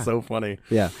was. Yeah. It's so funny.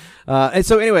 Yeah. And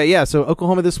so anyway, so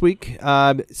Oklahoma this week.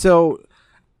 So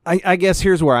I guess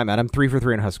here's where I'm at. I'm 3 for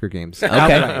 3 in Husker games. Okay.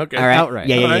 Okay. All right. Outright.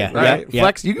 Yeah. All right. Yeah.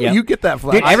 Flex, you get that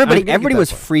flex. Dude, everybody get that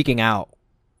was flex. freaking out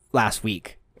last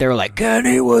week. They were like,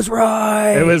 Kenny was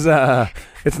right. It was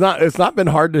it's not been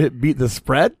hard to beat the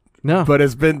spread. No. But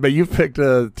you've picked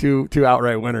two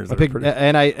outright winners. I picked,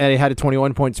 and I had a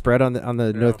 21-point spread on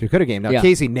the North Dakota game. Now Yeah.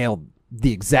 Casey nailed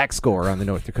the exact score on the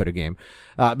North Dakota game.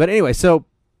 But anyway, so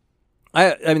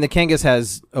I mean the Kangas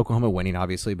has Oklahoma winning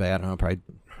obviously by I don't know probably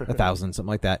 1,000 something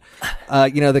like that.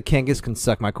 The Kangas can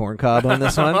suck my corn cob on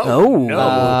this one. I'm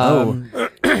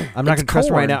not going to trust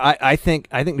them right now. I think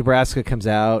Nebraska comes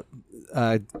out,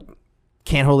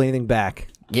 can't hold anything back.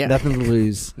 Yeah. Nothing to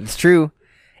lose. It's true.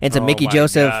 It's a Oh Mickey my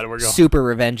Joseph God, we're going- super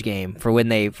revenge game for when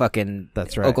they fucking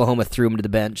That's right. Oklahoma threw him to the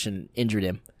bench and injured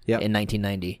him Yep. in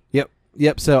 1990. Yep.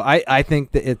 So I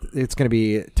think that it's going to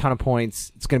be a ton of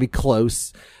points. It's going to be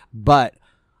close, but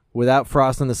without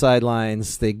Frost on the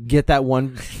sidelines, they get that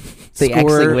one They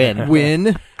score actually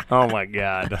win. Oh my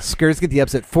god. Skurs get the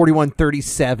upset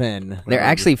 41-37. They're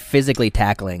actually physically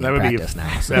tackling That in would be practice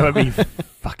now. that would be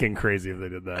fucking crazy if they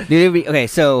did that. Dude, okay,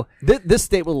 so This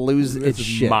state will lose its It's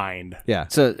shit. mind. Yeah.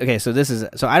 so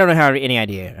I don't know any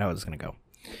idea how it's gonna go.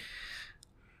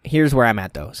 Here's where I'm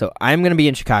at though. So I'm gonna be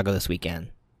in Chicago this weekend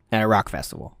at a rock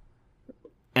festival,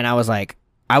 and I was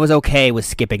okay with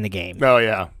skipping the game. Oh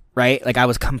yeah. right? Like I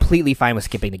was completely fine with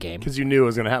skipping the game. Because you knew it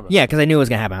was going to happen. Yeah, because I knew it was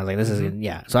gonna happen. I was like, this is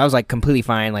yeah. So I was like completely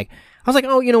fine. Like I was like,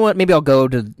 oh, you know what? Maybe I'll go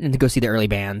see the early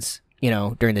bands,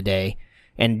 during the day,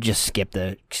 and just skip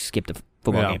the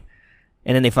football game.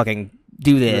 And then they fucking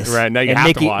do this. Right, now you and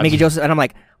have to watch. Mickey Joseph, and I'm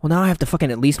like, well, now I have to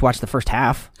fucking at least watch the first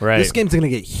half. Right. This game's going to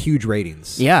get huge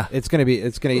ratings. Yeah. It's going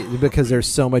to because there's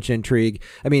so much intrigue.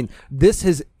 I mean, this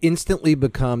has instantly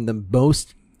become the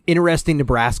most interesting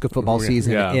Nebraska football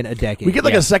season in a decade. We get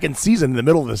like a second season in the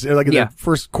middle of this, like in the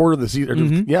first quarter of the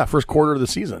season. First quarter of the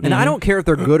season. And I don't care if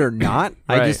they're good or not.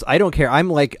 Right. I don't care.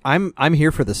 I'm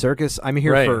here for the circus. I'm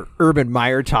here for Urban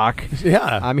Meyer talk.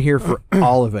 Yeah. I'm here for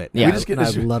all of it. Yeah. We just get I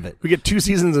love it. We get 2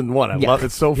 seasons in one. I love it.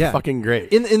 It's so fucking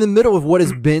great. In the middle of what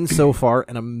has been so far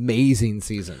an amazing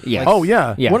season. Yeah.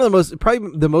 Yeah. One of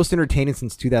probably the most entertaining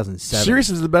since 2007. Sirius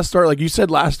is the best start. Like you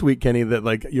said last week, Kenny, that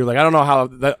like you're like, I don't know how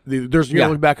that there's you're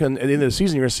gonna look back at the end of the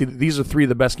season, you're gonna see that these are 3 of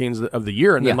the best games of the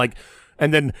year, and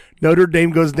then Notre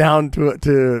Dame goes down to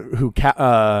who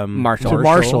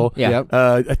Marshall. Yeah.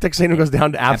 Texas A&M goes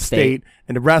down to App State,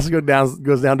 and Nebraska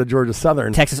goes down to Georgia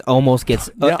Southern. Texas almost gets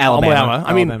Alabama.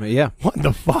 I mean, Alabama, what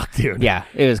the fuck, dude? Yeah,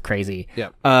 it was crazy. Yeah.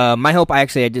 My hope, I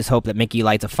just hope that Mickey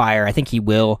lights a fire. I think he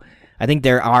will. I think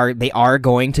they are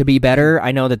going to be better.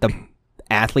 I know that the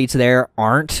athletes there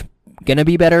aren't going to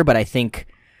be better, but I think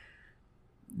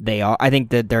they are. I think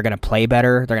that they're going to play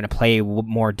better. They're going to play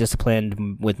more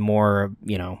disciplined with more,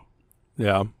 addition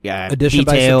by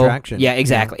detail. subtraction. Yeah,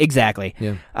 exactly.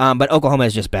 Yeah. But Oklahoma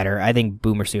is just better. I think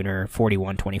Boomer Sooner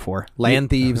 41-24. Land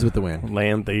Thieves with the win.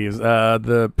 Land Thieves.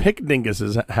 The Pick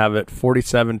Dinguses have it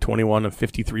 47-21 and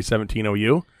 53-17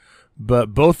 OU.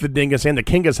 But both the Dingus and the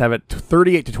Kingas have it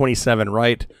 38-27,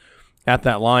 right at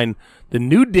that line. The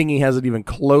new Dingy has it even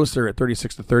closer at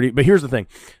 36-30. But here's the thing: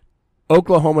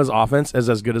 Oklahoma's offense is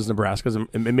as good as Nebraska's,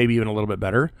 and maybe even a little bit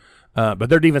better. But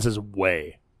their defense is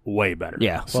way better.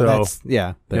 Yeah. So That's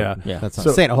not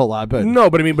saying a whole lot, but no,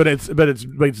 but I mean, but it's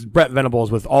Brett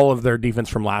Venables with all of their defense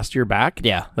from last year back.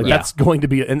 Yeah. That's going to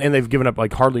be, and they've given up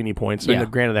like hardly any points. Yeah.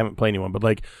 Granted, they haven't played anyone, but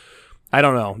like, I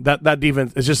don't know. That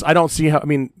defense is just, I don't see how, I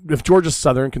mean, if Georgia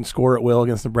Southern can score at will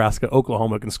against Nebraska,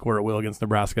 Oklahoma can score at will against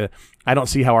Nebraska, I don't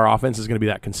see how our offense is going to be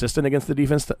that consistent against the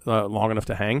defense long enough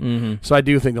to hang. Mm-hmm. So I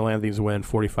do think the Land Thieves win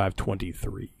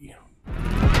 45-23.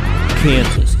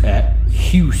 Kansas at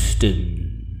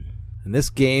Houston. And this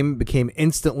game became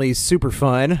instantly super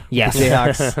fun. Yes.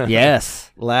 Jayhawks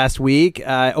Yes. last week.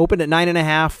 Opened at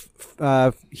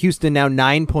 9.5. Houston now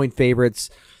 9-point favorites.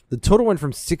 The total went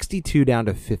from 62 down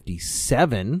to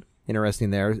 57. Interesting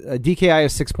there. DKI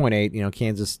is 6.8.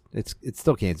 Kansas, it's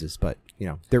still Kansas, but,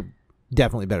 they're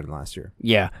definitely better than last year.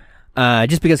 Yeah.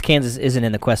 Just because Kansas isn't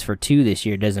in the quest for 2 this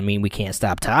year doesn't mean we can't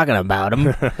stop talking about them.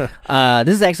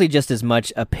 This is actually just as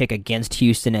much a pick against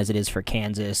Houston as it is for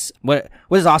Kansas. What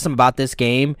is awesome about this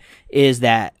game is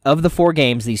that of the 4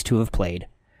 games these 2 have played,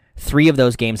 3 of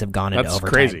those games have gone into That's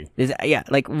overtime. crazy. Yeah,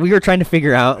 like we were trying to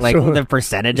figure out the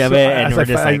percentage of it, and we're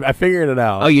just I figured it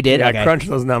out. Oh, you did? Yeah, Okay. I crunched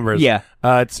those numbers. Yeah.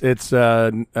 It's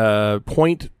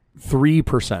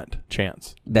 0.3%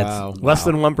 chance. That's Less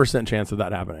than 1% chance of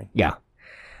that happening. Yeah.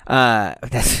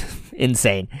 That's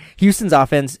insane. Houston's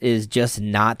offense is just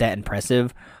not that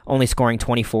impressive, only scoring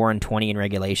 24 and 20 in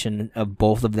regulation of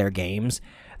both of their games.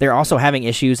 They're also having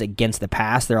issues against the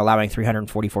pass. They're allowing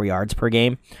 344 yards per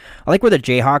game. I like where the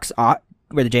Jayhawks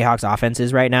offense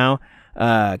is right now.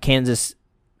 Kansas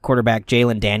quarterback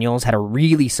Jalen Daniels had a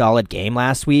really solid game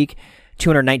last week.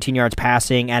 219 yards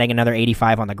passing, adding another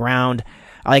 85 on the ground.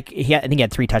 I think he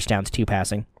had 3 touchdowns, 2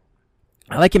 passing.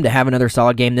 I like him to have another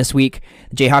solid game this week.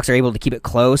 The Jayhawks are able to keep it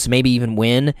close, maybe even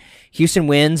win. Houston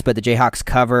wins, but the Jayhawks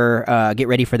cover. Getting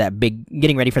ready for that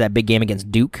big game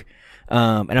against Duke.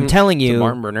 And I'm telling you,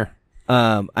 Martin Burner.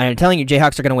 I'm telling you,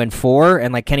 Jayhawks are going to win 4.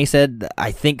 And like Kenny said,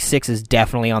 I think 6 is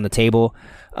definitely on the table.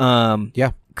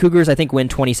 Yeah. Cougars, I think, win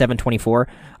 27-24.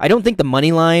 I don't think the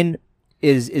money line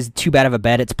is too bad of a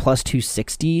bet. It's plus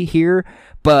 260 here,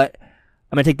 but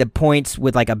I'm going to take the points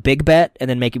with like a big bet and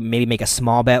then maybe make a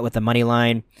small bet with the money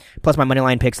line. Plus, my money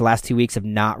line picks the last 2 weeks have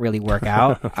not really worked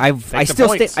out. I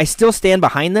still stand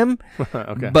behind them,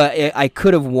 Okay. but I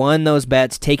could have won those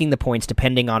bets taking the points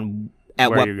depending on at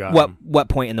what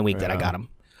point in the week that I got them.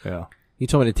 Yeah. You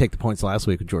told me to take the points last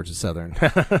week with Georgia Southern.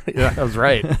 Yeah, that was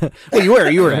right. Well, you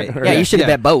were right. Yeah, you should have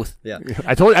bet both. Yeah.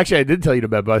 I did tell you to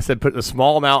bet, but I said put a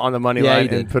small amount on the money line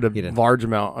and put a large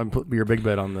amount and put your big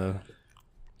bet on the.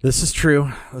 This is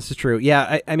true.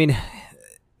 Yeah, I mean,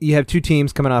 you have 2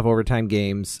 teams coming off overtime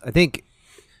games. I think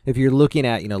if you're looking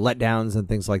at letdowns and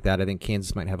things like that, I think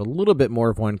Kansas might have a little bit more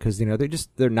of one because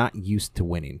they're not used to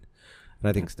winning.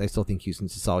 And I still think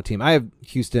Houston's a solid team. I have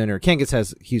Kangas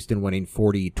has Houston winning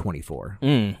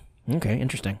 40-24. Okay,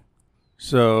 interesting.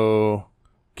 So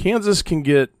Kansas can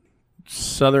get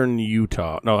Southern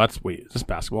Utah. No, is this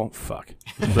basketball? Fuck.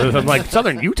 I'm like,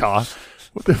 Southern Utah?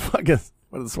 What the fuck is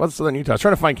what's Southern Utah? I was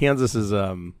trying to find Kansas's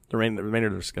the remainder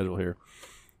of their schedule here.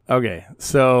 Okay,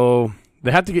 so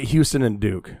they have to get Houston and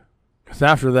Duke. Because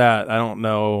after that, I don't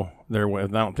know. I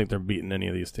don't think they're beating any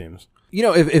of these teams. You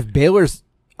know, if Baylor's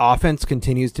offense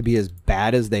continues to be as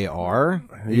bad as they are,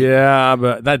 yeah,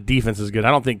 but that defense is good.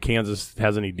 I don't think Kansas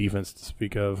has any defense to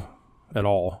speak of at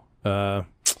all.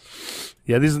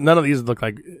 Yeah, none of these look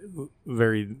like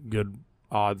very good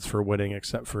odds for winning,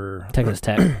 except for Texas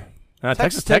Tech.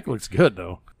 Texas Tech looks good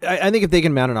though. I think if they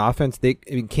can mount an offense,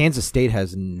 Kansas State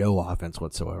has no offense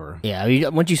whatsoever. Yeah,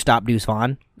 once you stop Deuce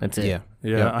Vaughn, that's it. Yeah.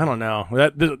 Yeah, I don't know.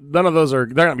 None of those they're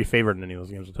not going to be favored in any of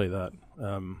those games, I'll tell you that.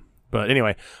 But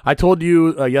anyway, I told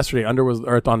you yesterday, under was,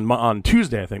 or on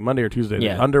Tuesday, I think, Monday or Tuesday,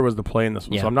 yeah. Under was the play in this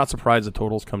one, yeah. So I'm not surprised the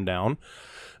totals come down.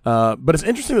 But it's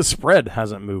interesting the spread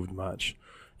hasn't moved much.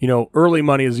 You know, early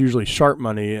money is usually sharp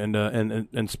money, and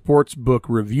Sportsbook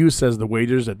Review says the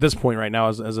wagers at this point right now,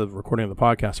 as of recording of the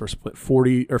podcast, are split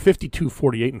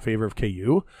 52-48 in favor of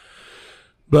KU.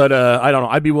 But I don't know.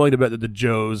 I'd be willing to bet that the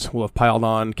Joes will have piled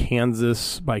on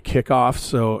Kansas by kickoff.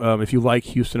 So if you like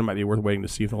Houston, it might be worth waiting to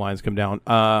see if the lines come down.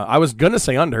 I was going to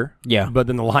say under, yeah, but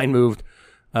then the line moved.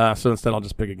 So instead, I'll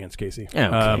just pick against Casey.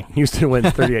 Okay. Houston wins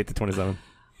 38-27.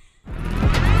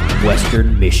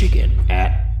 Western Michigan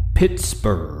at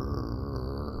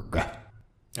Pittsburgh. All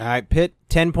right, Pitt,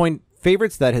 10-point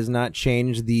favorites. That has not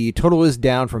changed. The total is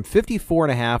down from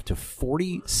 54.5 to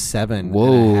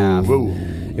 47.5. Whoa.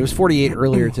 It was 48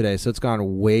 earlier today, so it's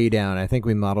gone way down. I think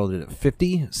we modeled it at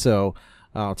 50, so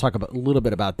I'll talk a little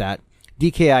bit about that.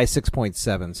 DKI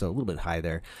 6.7, so a little bit high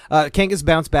there. Kangas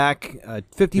bounced back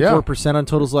 54% on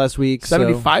totals last week.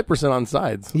 75% on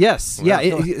sides. Yes, yeah.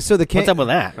 So the what's up with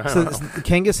that? So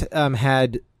Kangas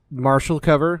had Marshall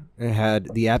cover, it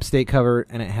had the App State cover,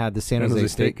 and it had the San Jose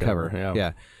State cover.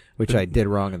 Yeah, which I did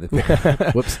wrong in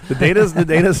the whoops. The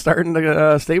data's starting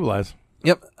to stabilize.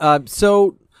 Yep.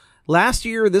 So last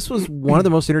year, this was one of the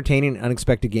most entertaining,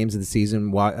 unexpected games of the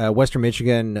season. Western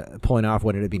Michigan pulling off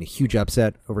what ended up being a huge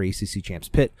upset over ACC champs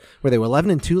Pitt, where they were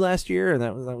 11-2 last year, and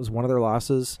that was one of their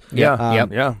losses. Yeah.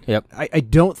 Yep. I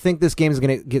don't think this game is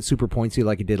going to get super pointsy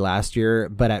like it did last year,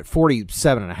 but at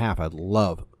 47.5, I'd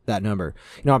love that number.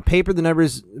 You know, on paper, the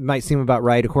numbers might seem about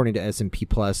right according to S&P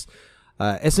Plus.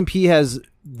 S&P has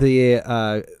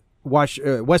the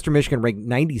Western Michigan ranked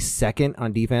 92nd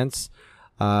on defense.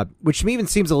 Which to me even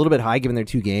seems a little bit high given their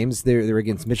two games. They're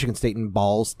against Michigan State and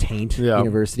Balls Taint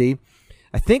University.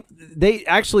 I think they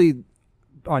actually,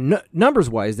 on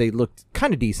numbers-wise, they looked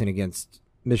kind of decent against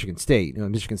Michigan State. You know,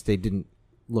 Michigan State didn't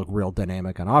look real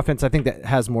dynamic on offense. I think that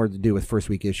has more to do with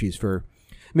first-week issues for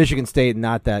Michigan State,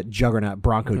 not that juggernaut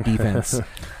Bronco defense.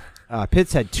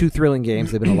 Pitt's had two thrilling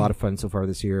games. They've been a lot of fun so far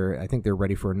this year. I think they're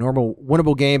ready for a normal,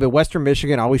 winnable game, but Western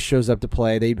Michigan always shows up to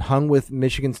play. They hung with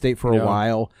Michigan State for a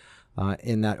while.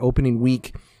 In that opening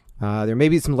week. There may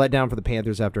be some letdown for the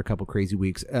Panthers after a couple crazy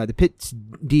weeks. The Pitt's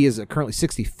D is currently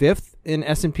 65th in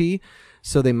S&P,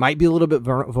 so they might be a little bit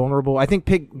vulnerable. I think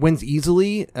Pitt wins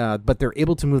easily, but they're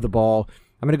able to move the ball.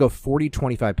 I'm going to go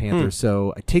 40-25 Panthers,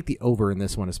 so I take the over in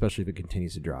this one, especially if it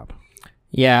continues to drop.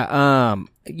 Yeah,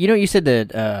 you said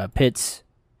that Pitt's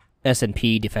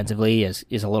S&P defensively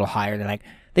is a little higher than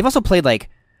they've also played like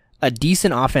a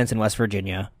decent offense in West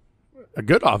Virginia. A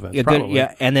good offense, probably.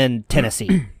 Yeah, and then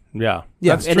Tennessee. Yeah.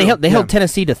 And they held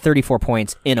Tennessee to 34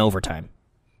 points in overtime.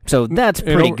 So that's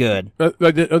pretty good.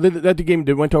 That game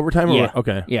went to overtime? Or Yeah. what?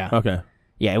 Okay. Yeah. Okay.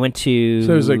 Yeah, it went to...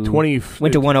 So it was like 20...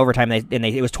 Went to one overtime,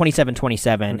 it was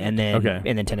 27-27, and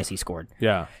then Tennessee scored.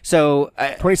 Yeah. So...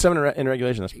 27 in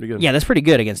regulation, that's pretty good. Yeah, that's pretty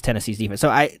good against Tennessee's defense. So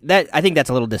I think that's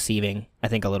a little deceiving, a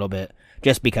little bit,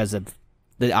 just because of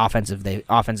the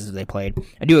offenses they played.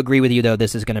 I do agree with you, though,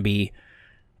 this is going to be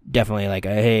definitely like,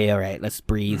 hey, all right, let's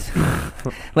breathe.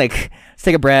 Let's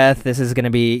take a breath. This is going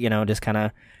to be, just kind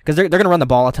of... Because they're going to run the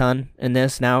ball a ton in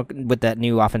this now with that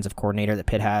new offensive coordinator that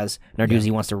Pitt has.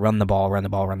 Narduzzi wants to run the ball,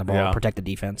 protect the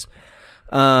defense.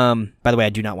 By the way,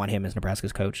 I do not want him as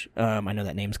Nebraska's coach. I know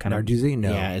that name's kind of... Narduzzi?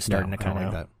 No. Yeah, it's starting to kind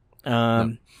of... like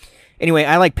that. Anyway,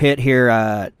 I like Pitt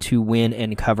here to win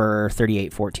and cover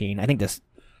 38-14. I think this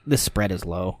spread is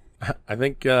low. I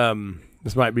think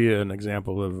this might be an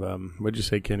example of what'd you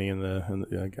say, Kenny?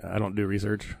 I don't do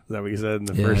research. Is that what you said in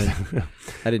the first?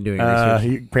 I didn't do any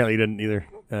research. Apparently, you didn't either,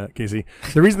 Casey.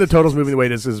 The reason the total's moving the way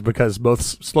it is because both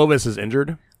Slovis is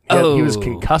injured He was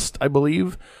concussed, I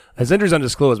believe. His injury's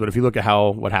undisclosed, but if you look at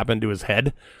what happened to his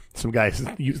head, some guys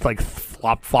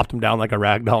flopped him down like a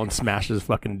rag doll and smashed his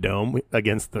fucking dome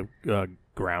against the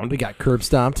ground. He got curb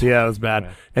stomped. Yeah, it was bad.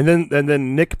 And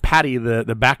then Nick Patty,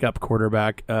 the backup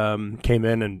quarterback, came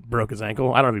in and broke his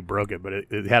ankle. I don't know if he broke it,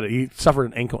 but he suffered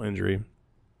an ankle injury.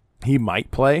 He might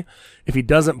play. If he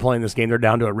doesn't play in this game, they're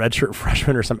down to a redshirt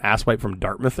freshman or some asswipe from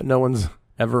Dartmouth that no one's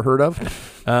ever heard of.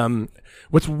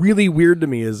 What's really weird to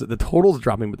me is that the total's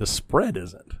dropping, but the spread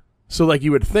isn't. So, like,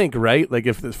 you would think, right? Like,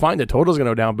 if it's fine, the total's going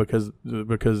to go down because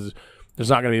there's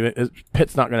not going to be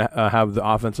Pitt's not going to have the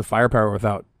offensive firepower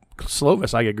without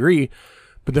Slovis. I agree,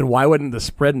 but then why wouldn't the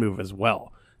spread move as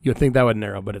well? You'd think that would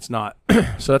narrow, but it's not.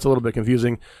 So that's a little bit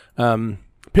confusing.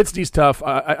 Pitt's D's tough.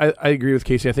 I agree with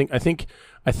Casey. I think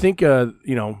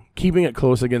keeping it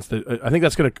close against I think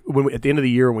that's going to, at the end of the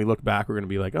year when we look back, we're going to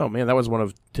be like, oh man, that was one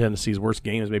of Tennessee's worst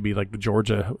games. Maybe like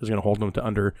Georgia is going to hold them to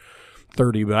under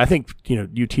 30, but I think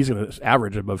UT's going to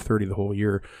average above 30 the whole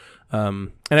year.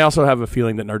 And I also have a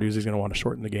feeling that Narduzzi's going to want to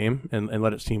shorten the game and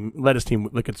let his team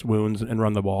lick its wounds and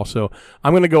run the ball. So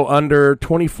I'm going to go under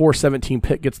 24-17.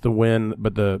 Pitt gets the win,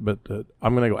 but I'm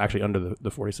going to go actually under the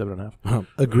 47.5.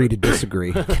 Agree to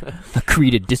disagree.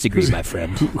 Agree to disagree, my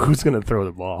friend. Who's going to throw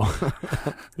the ball?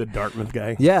 The Dartmouth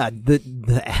guy. Yeah, the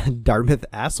Dartmouth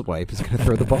asswipe is going to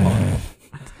throw the ball.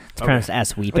 It's pronounced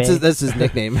Assweep. That's his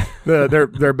nickname.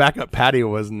 Their backup Patty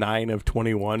was 9 of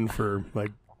 21 for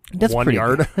like. That's 1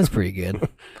 yard. That's pretty good.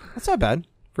 That's not bad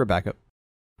for a backup.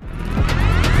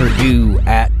 Purdue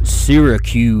at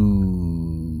Syracuse.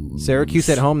 Syracuse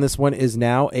at home. This one is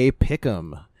now a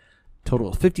pick'em.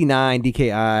 Total 59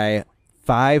 DKI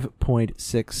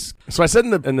 5.6. So I said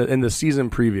in the season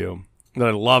preview that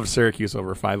I love Syracuse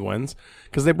over 5 wins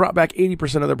because they brought back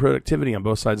 80% of their productivity on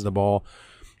both sides of the ball.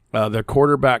 The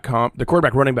quarterback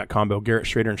running back combo, Garrett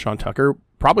Schrader and Sean Tucker,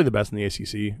 probably the best in the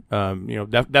ACC.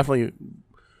 Definitely.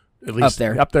 At least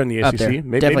up there in the ACC.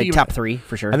 Maybe definitely even, top 3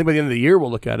 for sure. I think by the end of the year,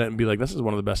 we'll look at it and be like, this is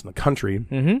one of the best in the country.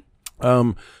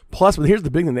 Mm-hmm. Plus, but here's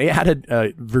the big thing. They added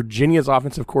Virginia's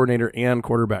offensive coordinator and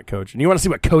quarterback coach. And you want to see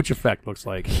what coach effect looks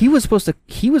like. He was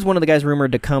one of the guys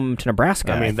rumored to come to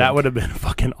Nebraska. I mean, that would have been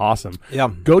fucking awesome.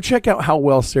 Yeah. Go check out how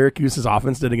well Syracuse's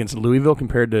offense did against Louisville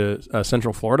compared to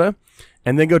Central Florida.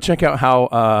 And then go check out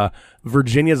how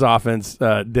Virginia's offense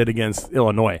did against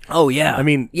Illinois. Oh, yeah. I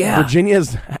mean, yeah. Virginia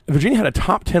had a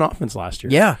top 10 offense last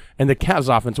year. Yeah. And the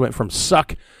Cavs offense went from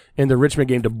suck in the Richmond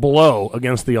game to blow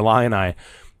against the Illini.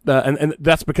 And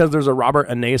that's because there's a Robert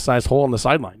Anae-sized hole on the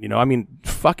sideline. I mean,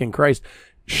 fucking Christ.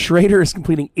 Schrader is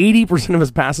completing 80% of his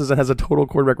passes and has a total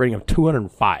quarterback rating of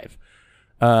 205.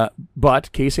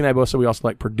 But Casey and I both said we also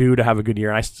like Purdue to have a good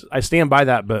year. And I stand by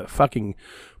that, but fucking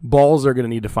balls are going to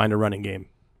need to find a running game.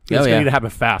 It's going to need to happen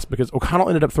fast because O'Connell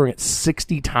ended up throwing it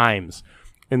 60 times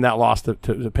in that loss to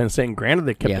Penn State. And granted,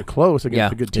 they kept it close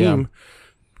against a good team.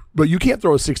 But you can't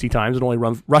throw it 60 times and only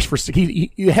rush for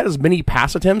 60. He had as many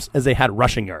pass attempts as they had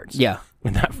rushing yards. Yeah.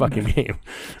 In that fucking game.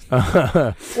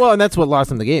 Well, and that's what lost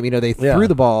them the game. They threw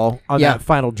the ball on that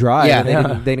final drive,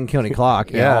 and they didn't kill any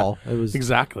clock at all. It was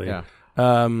exactly. Yeah.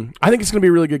 I think it's going to be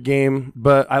a really good game,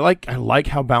 but I like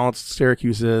how balanced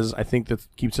Syracuse is. I think that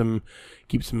keeps them,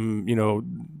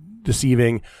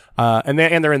 deceiving. And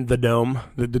they're in the dome,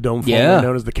 the dome formerly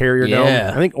known as the Carrier Dome.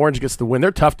 I think Orange gets the win.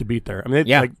 They're tough to beat there. I mean,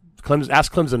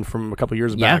 ask Clemson from a couple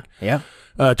years back. Yeah.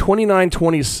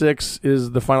 29-26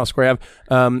 is the final score I have.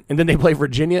 And then they play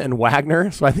Virginia and Wagner.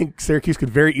 So I think Syracuse could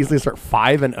very easily start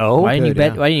 5-0. Why didn't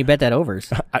you bet that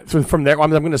overs? So from there, I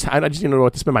just didn't know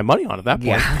what to spend my money on at that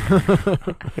point.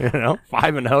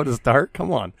 5-0 to start.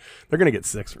 Come on, they're gonna get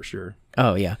 6 for sure.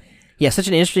 Oh yeah, such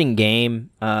an interesting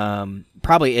game.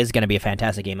 Probably is going to be a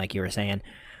fantastic game, like you were saying.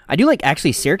 I do like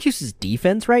actually Syracuse's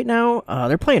defense right now.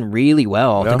 They're playing really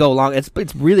well to go along.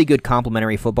 It's really good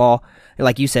complementary football,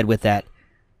 like you said with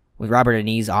Robert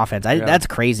Anae's offense. That's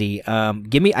crazy. I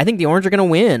think the Orange are going to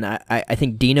win. I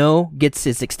think Dino gets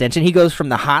his extension. He goes from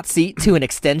the hot seat to an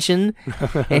extension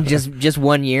in just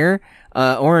 1 year.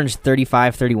 Orange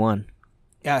 35-31.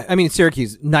 Yeah, I mean,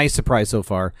 Syracuse, nice surprise so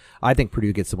far. I think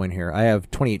Purdue gets the win here. I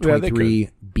have 28-23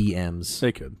 BMs.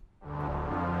 They could.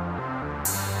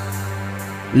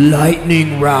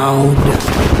 Lightning round.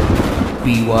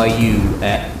 BYU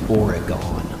at Oregon.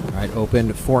 All right,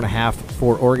 opened 4.5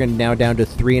 for Oregon, now down to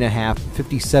 3.5,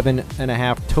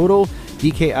 57.5 total.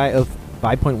 DKI of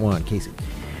 5.1. Casey.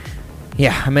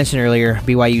 Yeah, I mentioned earlier,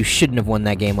 BYU shouldn't have won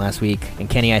that game last week. And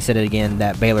Kenny, I said it again,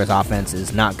 that Baylor's offense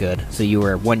is not good. So you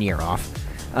were 1 year off.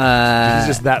 He's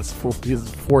just that. His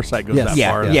foresight goes that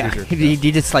far. Yeah.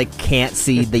 He just like can't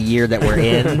see the year that we're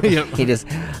in. He just.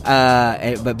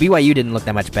 But BYU didn't look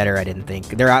that much better. I didn't think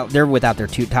they're without their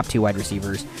top two wide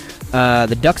receivers.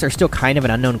 The Ducks are still kind of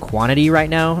an unknown quantity right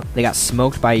now. They got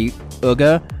smoked by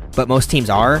UGA, but most teams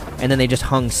are, and then they just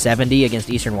hung 70 against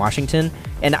Eastern Washington.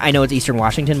 And I know it's Eastern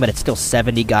Washington, but it's still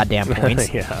 70 goddamn points.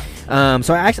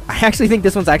 So I actually think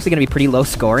this one's actually going to be pretty low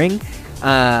scoring.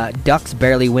 Ducks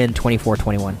barely win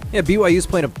 24-21. Yeah, BYU's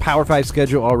playing a Power 5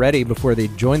 schedule already before they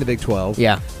join the Big 12.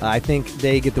 Yeah. I think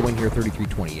they get the win here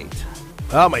 33-28.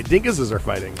 Oh, my Dinguses are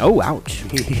fighting. Oh, ouch.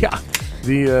 Yeah.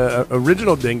 The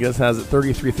original Dingus has it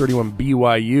 33-31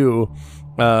 BYU,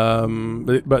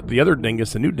 but the other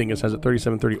Dingus, the new Dingus, has it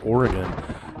 37-30 Oregon.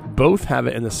 Both have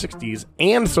it in the 60s,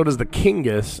 and so does the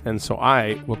Kingus, and so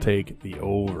I will take the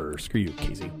over. Screw you,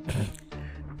 Casey.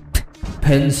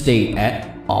 Penn State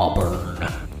at Auburn.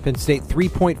 Penn State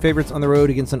 3-point favorites on the road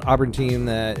against an Auburn team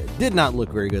that did not look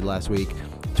very good last week.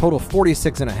 Total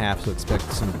 46.5, so expect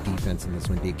some defense in this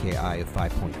one. DKI of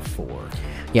 5.4.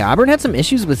 Yeah, Auburn had some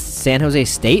issues with San Jose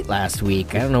State last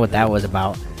week. I don't know what that was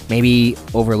about. Maybe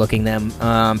overlooking them.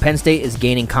 Penn State is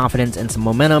gaining confidence and some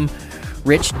momentum.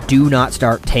 Rich, do not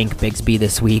start Tank Bigsby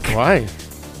this week. Why?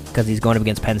 Because he's going up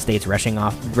against Penn State's rushing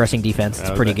defense. It's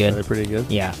pretty good. They're pretty good.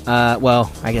 Yeah.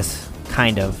 Well, I guess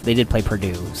kind of. They did play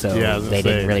Purdue, so they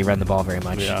didn't really run the ball very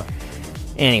much. Yeah.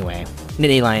 Anyway,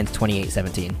 Nittany Lions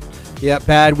 28-17. Yeah,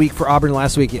 bad week for Auburn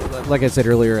last week. Like I said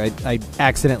earlier, I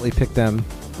accidentally picked them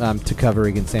to cover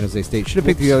against San Jose State. Should have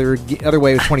picked the other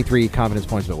way with 23 confidence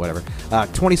points, but whatever.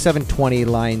 27-20,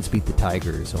 Lions beat the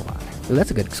Tigers. Oh,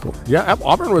 that's a good score. Yeah,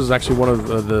 Auburn was actually one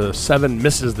of the 7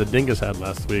 misses that Dingus had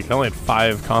last week. I only had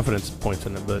 5 confidence points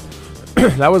in it, but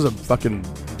that was a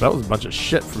bunch of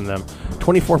shit from them.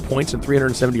 24 points and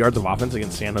 370 yards of offense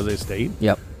against San Jose State.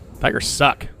 Yep. Tigers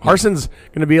suck. Harson's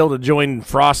going to be able to join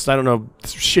Frost's, I don't know,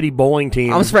 shitty bowling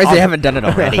team. I'm surprised they haven't done it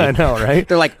already. I know, right?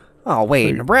 They're like, oh,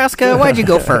 wait, Nebraska? Why'd you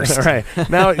go first? Right.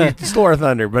 Now, you stole our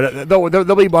thunder, but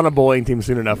they'll be on a bowling team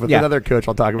soon enough with another coach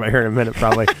I'll talk about here in a minute,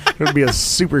 probably. It'll be a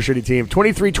super shitty team.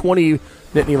 23-20,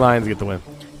 Nittany Lions get the win.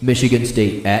 Michigan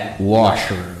State at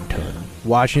Washington.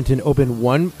 Washington opened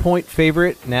 1-point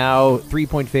favorite, now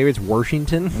 3-point favorites.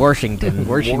 Washington. I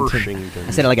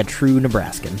said it like a true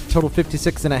Nebraskan. Total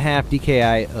 56.5,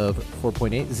 DKI of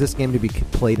 4.8. Is this game to be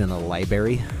played in a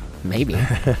library? Maybe.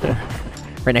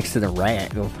 Right next to the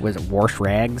rag. Was it Warsh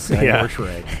Rags? Yeah. Warsh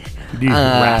Rag. Do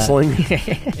wrestling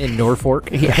in Norfolk?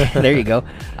 Yeah, there you go.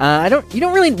 We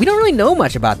don't really know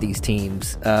much about these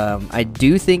teams. I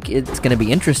do think it's going to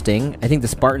be interesting. I think the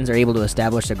Spartans are able to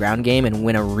establish the ground game and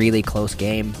win a really close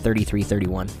game,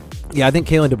 33-31. Yeah, I think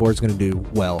Kalen DeBoer is going to do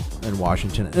well in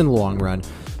Washington in the long run.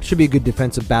 Should be a good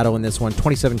defensive battle in this one.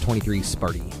 27-23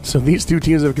 Sparty. So these two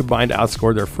teams have combined to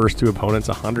outscore their first two opponents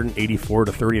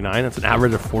 184-39. That's an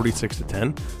average of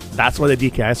 46-10. That's why the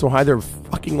DKI is so high. They're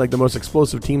fucking like the most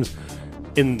explosive teams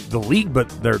in the league, but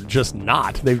they're just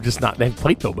not. They've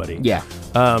played nobody. Yeah.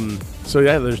 So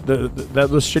yeah,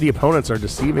 those shitty opponents are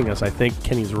deceiving us. I think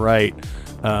Kenny's right.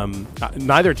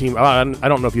 Neither team. I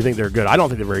don't know if you think they're good. I don't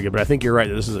think they're very good, but I think you're right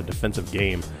that this is a defensive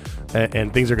game,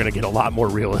 and things are going to get a lot more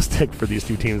realistic for these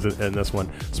two teams in this one.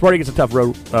 Sparty gets a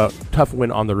tough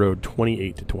win on the road,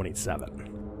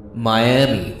 28-27.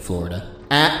 Miami, Florida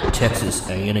at Texas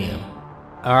A&M.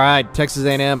 All right, Texas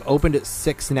A&M opened at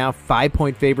 6, now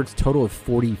 5-point favorites, total of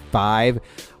 45.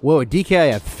 Whoa,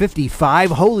 DKI at 55.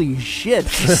 Holy shit.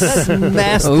 That's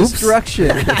mass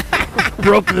destruction.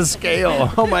 Broke the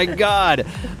scale. Oh, my God.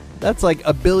 That's like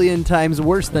a billion times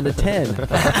worse than a 10.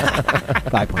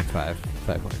 5.5.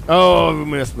 Oh, we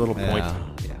missed a little point.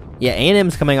 Yeah,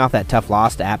 A&M's coming off that tough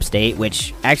loss to App State,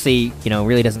 which actually,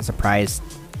 really doesn't surprise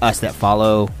us that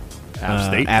follow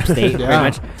App State very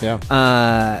much.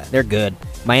 Yeah. They're good.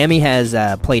 Miami has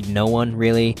played no one,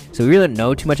 really, so we really don't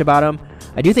know too much about them.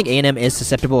 I do think A&M is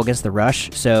susceptible against the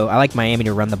rush, so I like Miami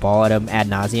to run the ball at them ad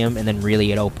nauseum and then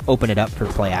really open it up for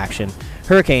play action.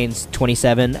 Hurricanes,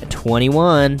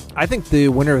 27-21. I think the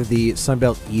winner of the Sun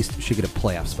Belt East should get a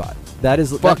playoff spot. That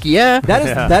is yeah.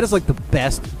 That is like the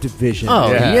best division. Oh,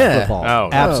 in yeah. football. Oh.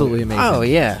 Absolutely amazing. Oh,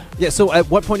 yeah. Yeah, so at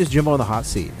what point is Jimbo on the hot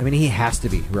seat? I mean, he has to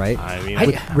be, right? I mean,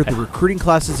 with the recruiting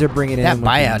classes they're bringing in. That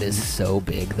buyout is so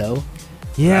big, though.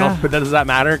 Yeah. But does that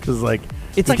matter? Because, like,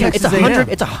 it's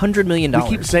 $100 million. We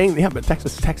keep saying, but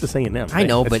Texas A&M. Right? I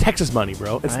know, it's but Texas money,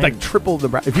 bro. It's like triple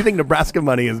Nebraska. If you think Nebraska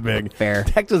money is big, fair.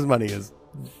 Texas money is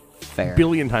fair.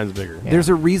 Billion times bigger. Yeah. There's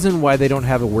a reason why they don't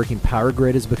have a working power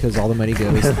grid is because all the money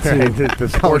goes to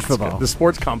the college football. The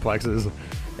sports complexes.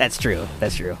 That's true.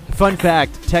 That's true. Fun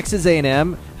fact, Texas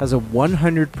A&M has a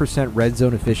 100% red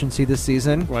zone efficiency this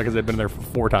season. Why? Because they've been there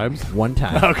 4 times. One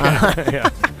time. Okay. Yeah.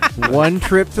 One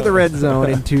trip to the red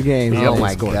zone in 2 games. Oh, They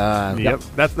my scored. God. Yep.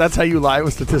 That's how you lie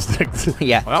with statistics.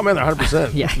 Yeah. Well, man, they're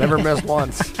 100%. Yeah. Never missed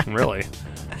once. Really.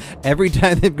 Every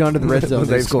time they've gone to the red zone,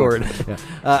 They've scored. scored.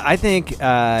 Yeah. I think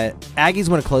Aggies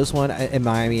won a close one in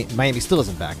Miami. Miami still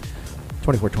isn't back.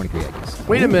 24-23 Aggies.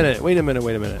 Wait a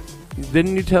minute.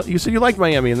 Didn't you tell? You said you liked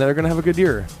Miami and they're going to have a good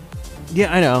year.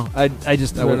 Yeah, I know. I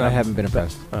haven't been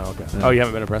impressed. Oh, okay. Oh, you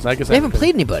haven't been impressed. I guess They haven't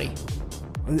played anybody.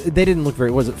 They didn't look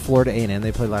very. Was it Florida A&M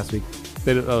they played last week?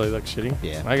 They look shitty.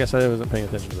 Yeah. I guess I wasn't paying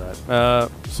attention to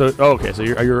that. Okay.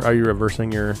 So are you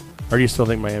reversing your? Or do you still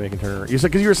think Miami can turn it around? You said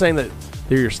because you were saying that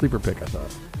they're your sleeper pick. I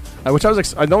thought, which I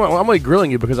was. I'm only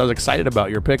grilling you because I was excited about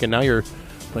your pick, and now you're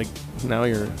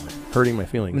hurting my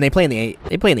feelings. I mean, they play in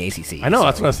the ACC. I know, so.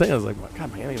 that's what I was saying. I was like,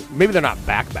 God, Miami. Maybe they're not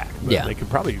back, but Yeah. they could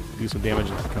probably do some damage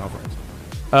in the conference.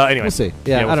 Anyway, We'll see.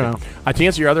 Yeah, I don't know. To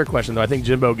answer your other question, though, I think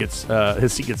Jimbo gets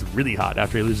his seat gets really hot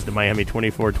after he loses to Miami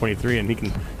 24-23, and he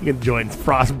can join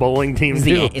Frost bowling team Is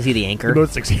too. he the anchor?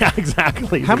 Yeah,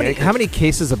 exactly. How many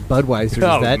cases of Budweiser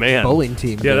does that bowling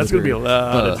team? Yeah, go that's gonna be a through?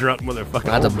 lot of drunk motherfucking.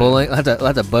 Lots of bowling, lots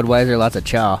of Budweiser, lots of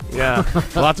chow. Yeah,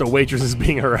 lots of waitresses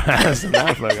being harassed. And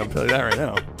that fuck, I'll tell you that right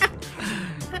now.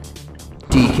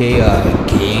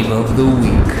 DKI Game of the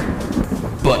Week.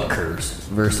 Butkhurst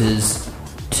versus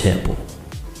Temple.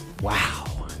 Wow.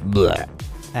 Blech.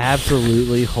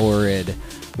 Absolutely horrid.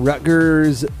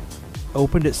 Rutgers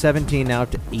opened at 17, now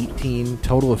up to 18,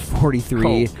 total of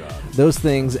 43. Oh, God. Those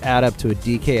things add up to a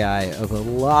DKI of a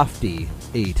lofty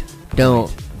 8. Do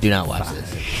not watch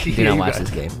this. Do not watch this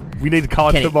game. We need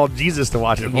college Kenny. football Jesus to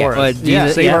watch it for us.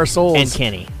 Jesus- Save our souls. And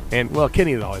Kenny. And well,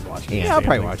 Kenny's always watching. Yeah, Yeah, I'll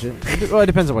probably watch it. Well, it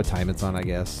depends on what time it's on, I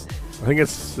guess. I think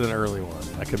it's an early one.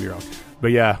 I could be wrong.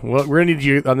 But yeah, well, we're gonna need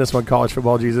you on this one, college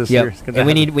football Jesus. Yep. You're gonna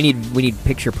And we have- need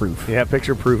picture proof. Yeah,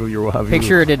 picture proof of your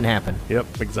Picture it didn't happen.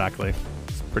 Yep, exactly.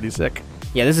 It's pretty sick.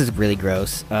 Yeah, this is really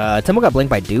gross. Temple got blanked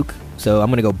by Duke, so I'm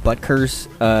gonna go Butkhurst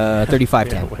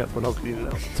 35-10. Yeah, what else do you need to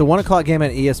know? It's a 1 o'clock game on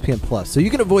ESPN Plus, so you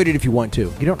can avoid it if you want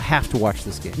to. You don't have to watch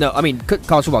this game. No, I mean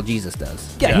college football Jesus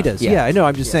does. Yeah, Yeah. he does. Yeah. Yeah, I know.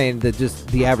 I'm just saying that just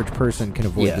the average person can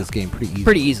avoid Yeah. this game pretty easily.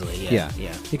 Pretty easily. Yeah.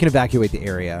 Yeah. You can evacuate the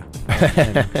area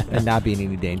and not be in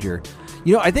any danger.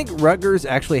 You know, I think Rutgers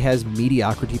actually has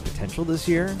mediocrity potential this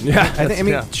year. Yeah, I mean,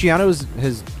 yeah. Chiano's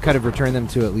has kind of returned them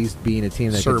to at least being a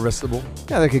team that Serviceable.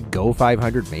 they could go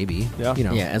 500 maybe. Yeah. You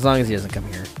know. Yeah, as long as he doesn't come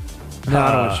here. No,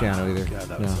 I don't want Chiano either. God,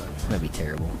 that No. would suck. That'd be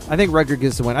terrible. I think Rutgers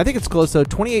gets the win. I think it's close though.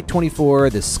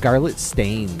 28-24, the Scarlet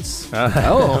Stains. Oh,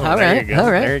 all There right, you go.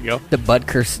 all right. There you go. The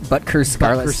Butkhurst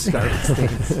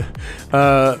Scarlet.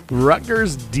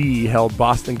 Rutgers D held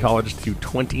Boston College to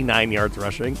 29 yards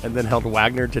rushing and then held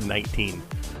Wagner to 19.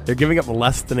 They're giving up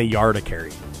less than a yard a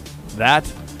carry.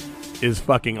 That is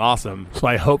fucking awesome. So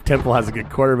I hope Temple has a good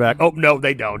quarterback. Oh, no,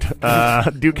 they don't.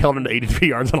 Duke held him to 83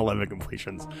 yards on 11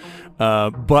 completions.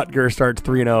 Butker starts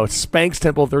 3-0. Spanks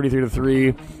Temple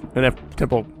 33-3. And if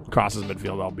Temple crosses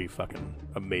midfield, I'll be fucking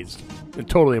amazed and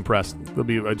totally impressed. It'll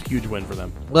be a huge win for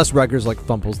them. Unless Rutgers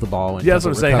fumbles the ball. And Yeah, that's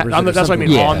what I'm Temple saying. recovers it or That's what I mean.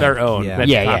 something. On their own. Yeah. But,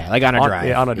 Yeah, like on a drive.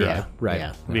 Yeah, on a drive. Yeah. Right.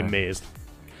 Yeah. I'd be amazed.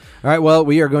 All right, well,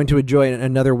 we are going to enjoy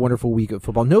another wonderful week of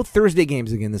football. No Thursday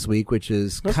games again this week, which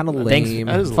is kind of Thanks, lame.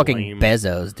 That is fucking lame.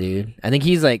 Bezos, dude. I think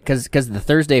he's like because the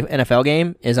Thursday NFL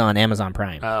game is on Amazon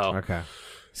Prime. Oh. Okay.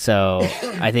 So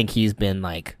I think he's been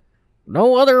like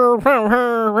no other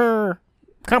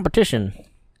competition.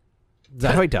 Is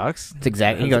that how he talks? It's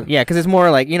exactly yeah, because it's more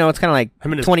like it's kind of like I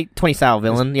mean, it's- 20 style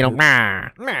villain.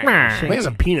 I think it's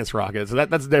a penis rocket, so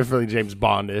that's definitely James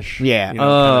Bond-ish. Yeah.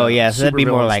 Kinda Yeah, so that'd be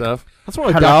more supervillain like stuff. That's more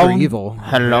like hello, Dr. Evil. Yeah, I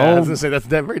hello, was gonna say that's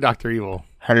very Dr. Evil.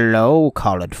 hello,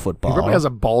 college He football. probably has a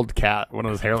bald cat, one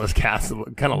of those hairless cats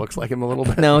that kind of looks like him a little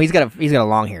bit. No, he's got a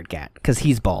long haired cat because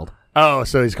he's bald. Oh,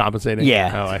 so he's compensating.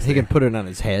 Yeah. Oh, I He see. can put it on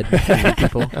his head. for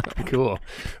people. Cool.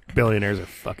 Billionaires are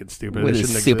fucking stupid. With They his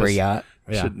shouldn't super exist. yacht.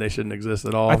 Yeah. They shouldn't exist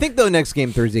at all. I think the next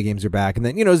game, Thursday games are back, and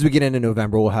then as we get into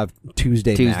November, we'll have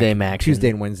Tuesday Mac action.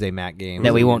 and Wednesday Mac games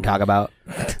That we won't talk about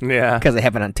Yeah. because they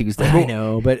happen on Tuesday. I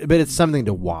know, but it's something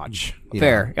to watch. you know.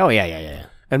 Fair. Oh yeah.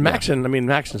 And Maction,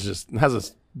 Maction's just has a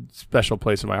special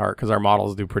place in my heart because our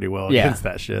models do pretty well Yeah. against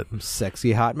that shit.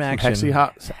 Sexy hot Mac. Hexy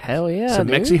hot. Hell yeah. Some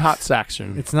dude. mexy hot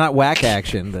section. It's not whack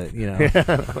action, but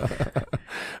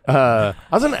I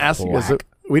was going to ask you guys. So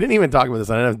we didn't even talk about this.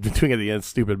 I know I'm doing it at the end. It's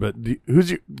stupid, but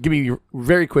give me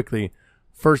very quickly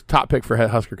first top pick for head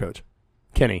Husker coach,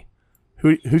 Kenny.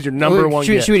 Who's your number one?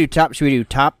 Should we do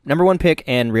top number one pick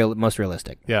and most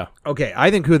realistic? Yeah. Okay,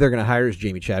 I think who they're going to hire is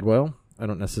Jamie Chadwell. I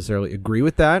don't necessarily agree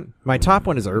with that. My top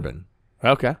one is Urban.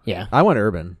 Okay. Yeah. I want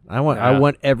Urban. I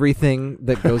want everything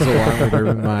that goes along with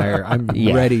Urban Meyer. I'm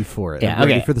ready for it. Yeah, I'm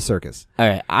ready okay. for the circus. All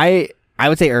right. I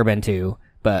would say Urban too,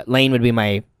 but Lane would be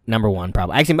my number one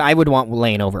probably. Actually, I would want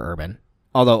Lane over Urban.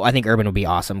 Although I think Urban would be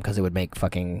awesome because it would make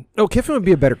fucking... Oh, Kiffin would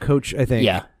be a better coach, I think.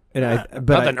 Yeah. But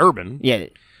Not than Urban. Yeah.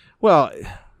 Well,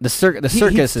 The circus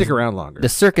he'd stick around longer. The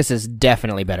circus is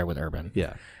definitely better with Urban.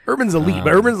 Yeah. Urban's elite,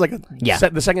 but Urban's like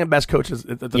the second best coach.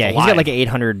 That's Yeah, he's alive. got like an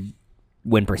 800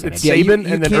 win percentage. It's Saban and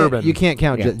then can't, Urban. You can't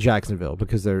count Yeah. Jacksonville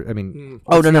because they're, I mean...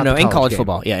 Oh, it's no, not the in college game.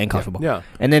 football. Yeah, in college football. Yeah.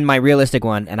 And then my realistic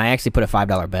one, and I actually put a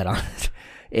 $5 bet on it,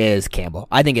 is Campbell.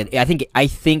 I think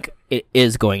it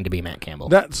is going to be Matt Campbell.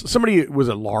 That's somebody was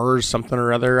it Lars something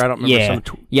or other. I don't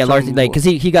remember. Yeah. Lars, because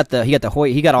he got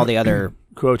all the other.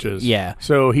 coaches. Yeah.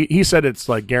 So he said it's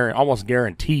like almost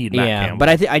guaranteed. Matt Campbell. But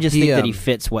I just think that he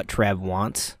fits what Trev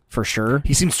wants for sure.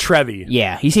 He seems Trevi.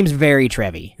 Yeah, he seems very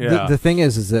Trevi. Yeah. The thing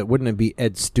is that wouldn't it be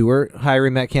Ed Stewart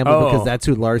hiring Matt Campbell Oh. because that's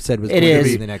who Lars said was It going to is.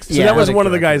 be the next. So that was athletic one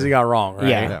of the director. guys he got wrong, right?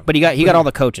 Yeah. But he got all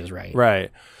the coaches right.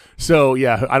 Right. So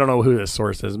yeah, I don't know who this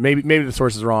source is. Maybe the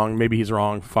source is wrong. Maybe he's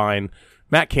wrong. Fine.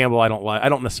 Matt Campbell, I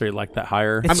don't necessarily like that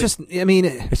hire.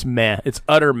 It's meh. It's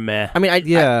utter meh. I mean,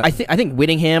 I think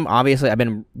Whittingham. Obviously, I've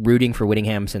been rooting for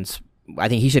Whittingham since I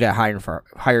think he should have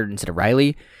hired instead of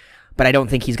Riley. But I don't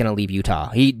think he's going to leave Utah.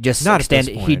 He just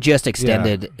extended. He just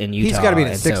extended in Utah. He's got to be in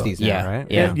his and 60s now, yeah, right?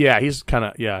 Yeah. Yeah, he's kind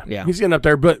of yeah. Yeah. He's getting up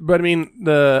there. But I mean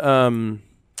the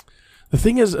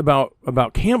thing is about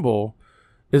Campbell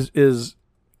is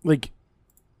like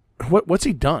what's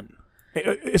he done?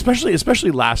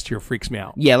 Especially last year freaks me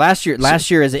out. Yeah, last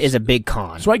year is a big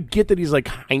con. So I get that he's like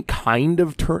kind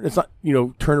of turned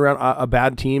around a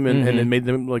bad team and made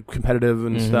them like competitive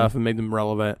and stuff and made them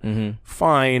relevant.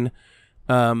 Fine.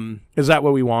 Is that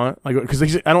what we want? Like, because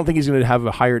I don't think he's going to have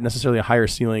necessarily a higher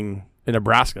ceiling in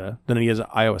Nebraska than he is at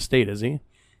Iowa State, is he?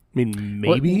 I mean,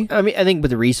 maybe. Well, I think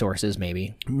with the resources,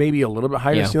 maybe a little bit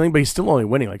higher Yeah. ceiling, but he's still only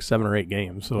winning like 7 or 8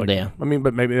 games. So, like, Yeah. I mean,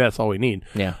 but maybe that's all we need.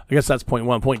 Yeah. I guess that's point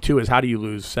 1. Point 2 is how do you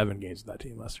lose 7 games with that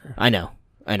team, Lester? I know.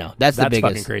 That's the biggest.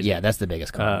 fucking crazy. Yeah, that's the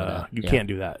biggest con. You can't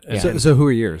do that. Yeah. So who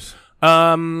are yours?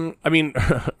 I mean,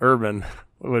 Urban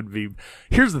would be.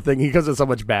 Here's the thing: he comes with so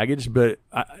much baggage, but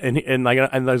and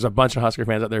there's a bunch of Husker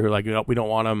fans out there who are like, we don't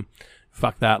want him.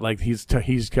 Fuck that! Like he's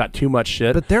got too much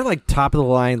shit. But they're like top of the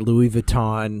line Louis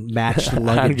Vuitton matched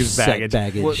luggage set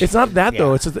baggage. Well, it's not that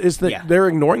though. It's that Yeah. they're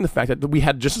ignoring the fact that we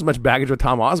had just as much baggage with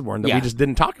Tom Osborne that Yeah. we just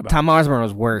didn't talk about. Tom Osborne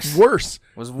was worse.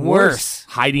 Worse.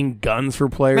 Hiding guns for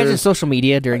players. Imagine social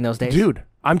media during those days, Dude,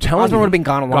 I'm telling Osborne you, would've been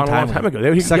gone a long time ago.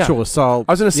 They- Sexual assault.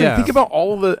 I was going to say, Yeah. think about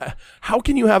all the. How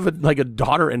can you have a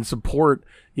daughter and support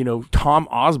Tom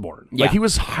Osborne? Yeah. Like he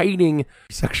was hiding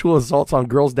sexual assaults on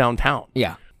girls downtown.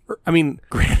 Yeah. I mean,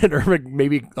 granted, Irving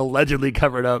maybe allegedly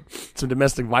covered up some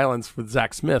domestic violence with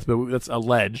Zach Smith, but that's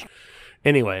alleged.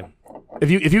 Anyway,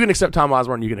 if you can accept Tom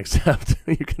Osborne, you can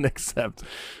accept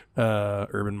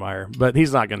Urban Meyer, but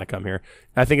he's not going to come here.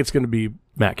 I think it's going to be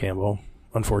Matt Campbell,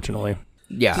 unfortunately.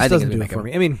 Yeah, Just I think doesn't it'd do be it for Campbell.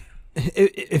 me. I mean,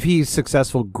 if he's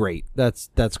successful, great. That's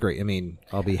great. I mean,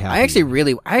 I'll be happy. I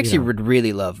actually would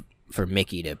really love for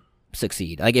Mickey to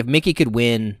succeed. Like if Mickey could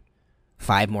win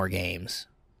 5 more games,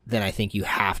 then I think you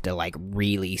have to like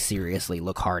really seriously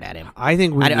look hard at him. I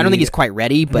think I don't think he's quite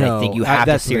ready, but I think you have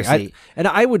to seriously.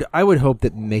 I would hope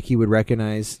that Mickey would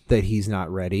recognize that he's not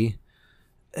ready.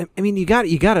 I mean, you got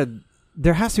to.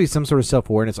 There has to be some sort of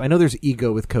self-awareness. I know there's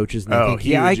ego with coaches. And they think,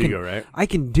 huge I can, ego, right? I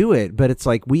can do it, but it's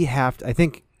like we have to. I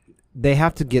think they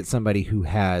have to get somebody who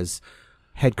has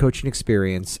head coaching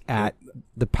experience at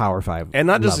the Power 5 And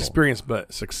not just level. experience,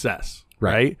 but success,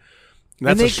 Right. right? And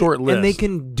that's And a short list. and they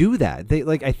can do that. They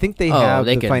I think they have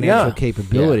they the can- financial yeah.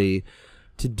 capability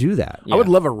to do that. I would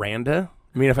love Aranda.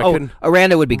 I mean, if I couldn't.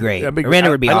 Aranda would be great. That'd be Aranda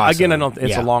great. would be I- awesome. Again, I don't. It's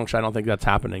Yeah. a long shot. I don't think that's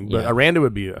happening. But Yeah. Aranda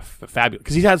would be fabulous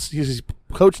because he's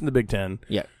coached in the Big Ten,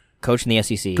 Yeah, coach in the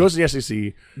SEC. goes to the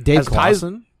SEC. Dave has ties-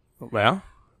 Clawson? Well,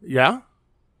 yeah.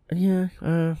 Yeah,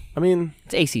 I mean,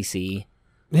 it's ACC.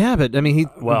 Yeah, but I mean,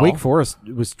 Well- Wake Forest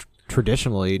was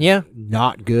traditionally Yeah.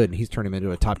 not good, and he's turned him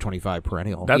into a top 25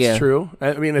 perennial. that's Yeah. true.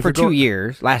 I mean, if For you're 2 going-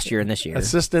 years, last year and this year.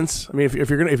 assistants. I mean, if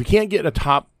you can't get a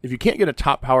top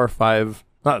Power 5,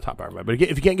 not a top Power 5, but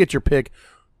if you can't get your pick,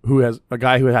 who has a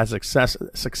guy who has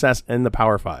success in the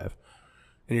Power 5,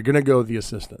 and you're gonna go with the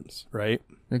assistants, right?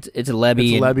 It's a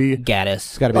Levy, It's Levy. and Gaddis.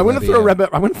 It's got to be. I wouldn't Levy,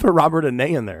 throw Robert and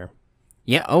Nay in there.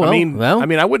 Yeah. Oh well. I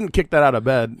mean, I wouldn't kick that out of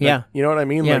bed. Yeah. Like, you know what I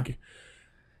mean? Yeah. Like,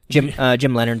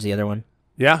 Jim Leonard's the other one.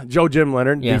 yeah, Jim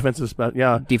Leonard, Yeah. defensive,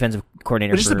 yeah. Defensive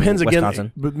coordinator. It just for depends Wisconsin.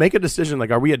 again. But make a decision.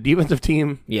 Like, are we a defensive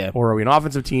team? Yeah. Or are we an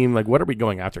offensive team? Like, what are we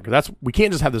going after? Because we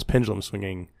can't just have this pendulum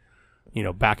swinging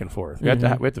back and forth. We have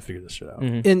to figure this shit out.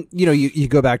 And you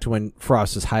go back to when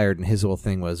Frost was hired, and his whole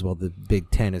thing was, well, the Big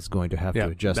Ten is going to have to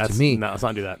adjust to me. No, let's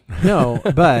not do that. No,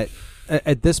 but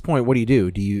at this point, what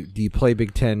do? Do you play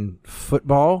Big Ten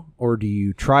football, or do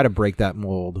you try to break that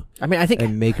mold? I mean, I think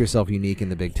and make yourself unique in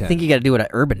the Big Ten. I think you got to do what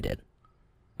Urban did,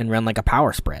 and run like a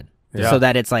power spread, so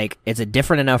that it's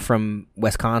different enough from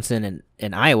Wisconsin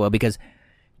and Iowa, because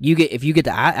if you get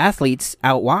the athletes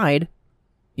out wide,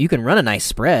 you can run a nice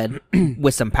spread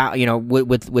with some power,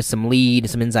 with some lead,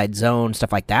 some inside zone,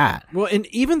 stuff like that. Well, and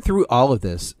even through all of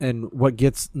this, and what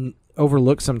gets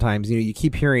overlooked sometimes, you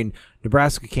keep hearing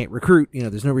Nebraska can't recruit.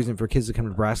 There's no reason for kids to come to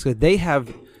Nebraska. They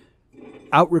have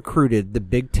out-recruited the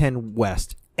Big Ten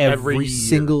West every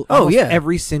single year.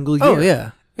 Every single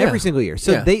year.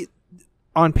 So they,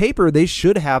 on paper, they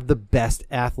should have the best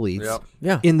athletes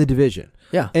in the division.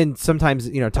 Yeah. And sometimes,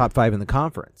 top 5 in the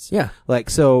conference. Yeah.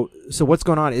 So what's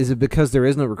going on? Is it because there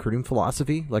is no recruiting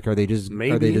philosophy? Like, are they just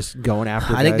going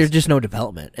after I think there's just no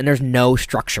development, and there's no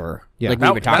structure. Yeah. Like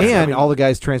we were talking about. And all the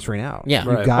guys transferring out. Yeah.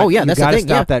 Right. That's the thing.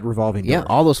 Stop that revolving door. Yeah,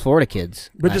 all those Florida kids.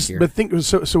 But think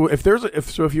so. If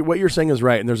what you're saying is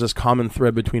right, and there's this common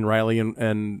thread between Riley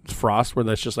and Frost, where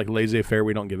that's just like laissez-faire,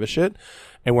 we don't give a shit,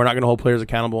 and we're not going to hold players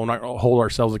accountable, we're not going to hold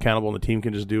ourselves accountable, and the team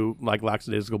can just do like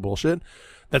lackadaisical bullshit.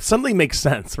 That suddenly makes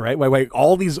sense, right? Why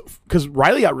all these, because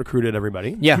Riley out recruited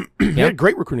everybody. Yeah, he had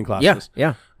great recruiting classes.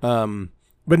 Yeah.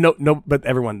 But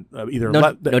everyone either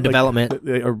no development,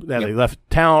 they left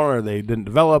town, or they didn't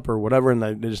develop, or whatever, and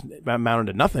they just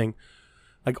amounted to nothing.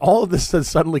 Like all of this is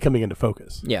suddenly coming into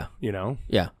focus. Yeah,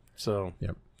 Yeah. So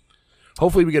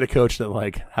hopefully we get a coach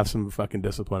that have some fucking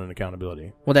discipline and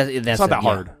accountability. Well, that's it's not that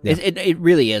hard. Yeah. It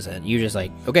really isn't. You're just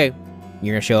like, okay,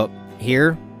 you're gonna show up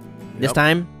here this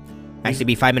time. Actually,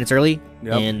 be 5 minutes early,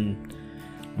 and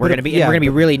we're gonna be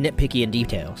really nitpicky in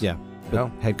details. Yeah, but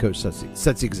head coach sets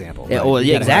the example. Yeah, right? well,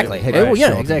 exactly.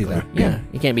 Exactly. Yeah,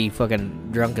 you can't be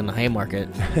fucking drunk in the Haymarket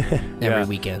every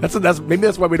weekend. Maybe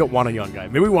that's why we don't want a young guy.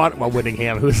 Maybe we want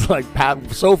Whittingham, who's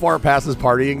so far past his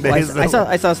partying days.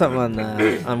 I saw something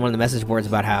on one of the message boards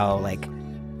about how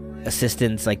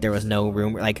assistants, there was no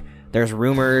room, there was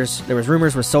rumors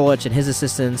with Solich and his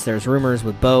assistants, there's rumors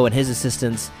with Bo and his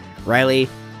assistants, Riley.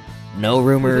 No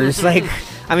rumors.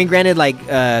 Granted,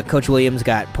 Coach Williams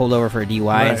got pulled over for a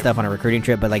DUI and stuff on a recruiting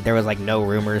trip, but there was no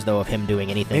rumors though of him doing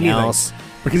anything else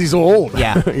because he's old.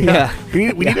 Yeah, yeah.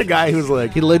 We need a guy who's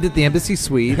he lived at the Embassy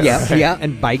Suite. Yeah,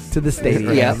 and biked to the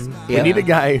stadium. Yeah, we need a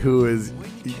guy who is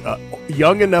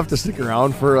young enough to stick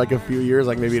around for a few years,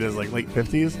 maybe in his late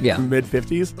 50s, mid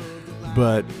 50s,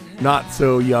 but not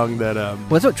so young that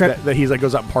that's what Trev, that he's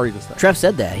goes out and parties and stuff. Trev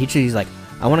said that he's like,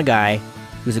 I want a guy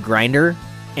who's a grinder.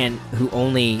 And who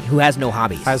has no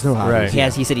hobbies. Right.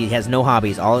 He said he has no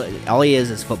hobbies. All he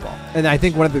is football. And I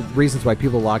think one of the reasons why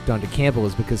people locked on to Campbell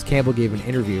is because Campbell gave an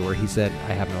interview where he said,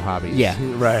 I have no hobbies. Yeah.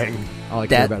 Right. All I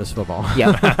care about is football.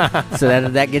 Yeah. So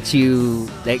that gets you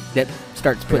that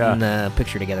starts putting the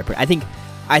picture together. I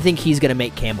think he's gonna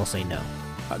make Campbell say no.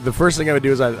 The first thing I would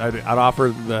do is I'd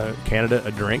offer the candidate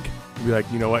a drink. Be like,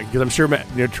 you know what? Because I'm sure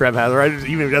Trev has, or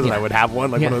even if he doesn't, I would have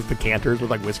one, one of those decanters with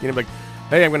whiskey. And I'd be like,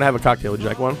 hey, I'm going to have a cocktail. Would you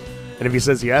like one? And if he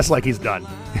says yes, he's done.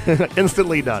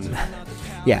 Instantly done.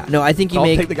 Yeah. No, I think I'll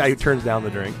take the guy who turns down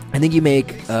the drink. I think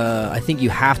you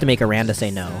have to make Aranda say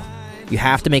no. You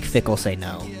have to make Fickle say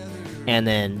no. And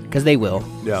then, because they will.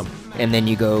 Yeah. And then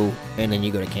you go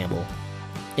to Campbell.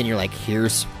 And you're like,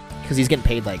 because he's getting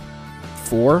paid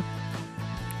 4.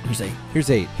 He's like, here's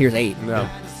 8. Here's 8. No.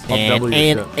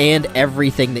 And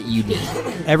everything that you need.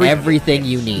 Everything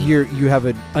you need. You have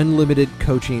an unlimited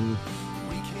coaching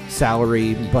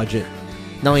salary budget.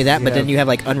 Not only that, but then you have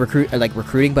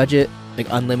recruiting budget,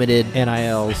 unlimited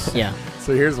NILs. Yeah.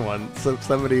 So here's one. So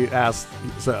somebody asked.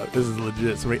 So this is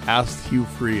legit. Somebody asked Hugh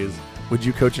Freeze, "Would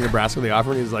you coach in Nebraska?" They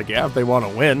offered. He's like, "Yeah, if they want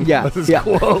to win." Yeah. That's his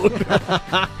quote.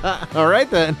 All right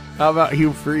then. How about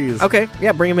Hugh Freeze? Okay.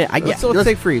 Yeah, bring him in. Let's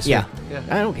take Freeze. Yeah.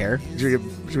 I don't care.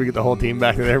 Should we get the whole team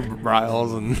back there?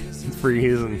 Riles and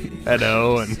Freeze and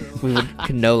Edo and we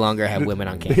can no longer have women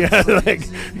on campus. Yeah,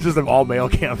 just an all male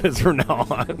campus from now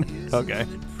on. Okay.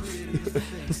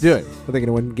 Let's do it. Are they going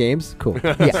to win games? Cool.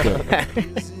 Yeah.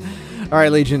 All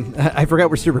right, Legion. I forgot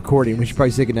we're still recording. We should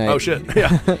probably say goodnight. Oh, shit.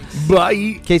 Yeah.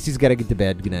 Bye. Casey's got to get to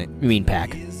bed. Good night. You mean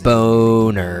pack.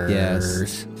 Boners.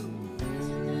 Yes.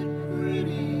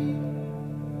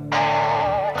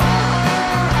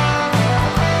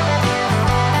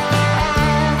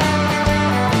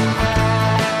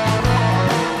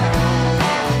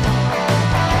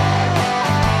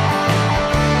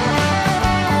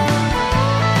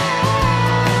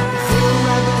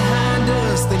 Right behind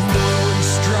us, they know we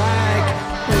strike.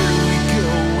 Where do we go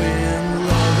when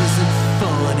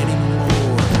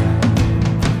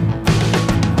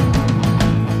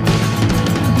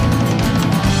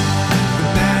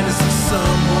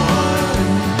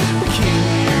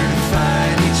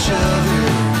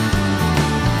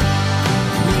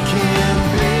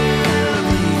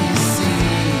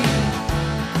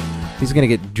He's gonna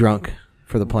get drunk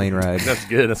for the plane ride. That's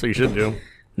good. That's what you should do.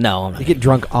 No, I'm You not. get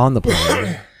drunk on the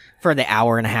plane. For the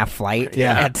hour-and-a-half flight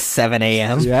at 7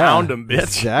 a.m. Yeah, Pound 'em, bitch.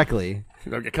 Exactly.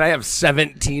 Okay, can I have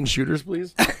 17 shooters,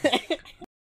 please?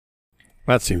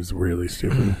 That seems really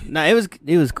stupid. No, it was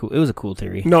cool. It was a cool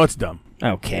theory. No, it's dumb.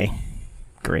 Okay,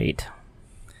 great.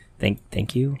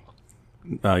 Thank you.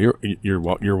 You're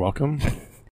welcome.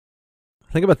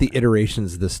 Think about the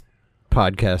iterations this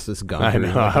podcast has gone I through.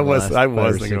 know. like, I in the was last 5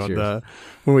 or thinking 6 about years. that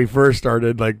when we first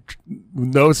started. Like,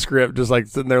 no script, just like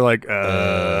sitting there, like,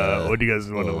 what do you guys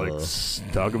want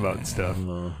to talk about and stuff?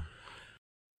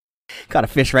 Got a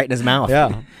fish right in his mouth.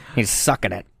 Yeah. He's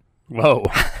sucking it. Whoa.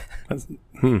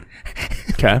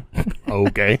 Okay.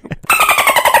 Okay.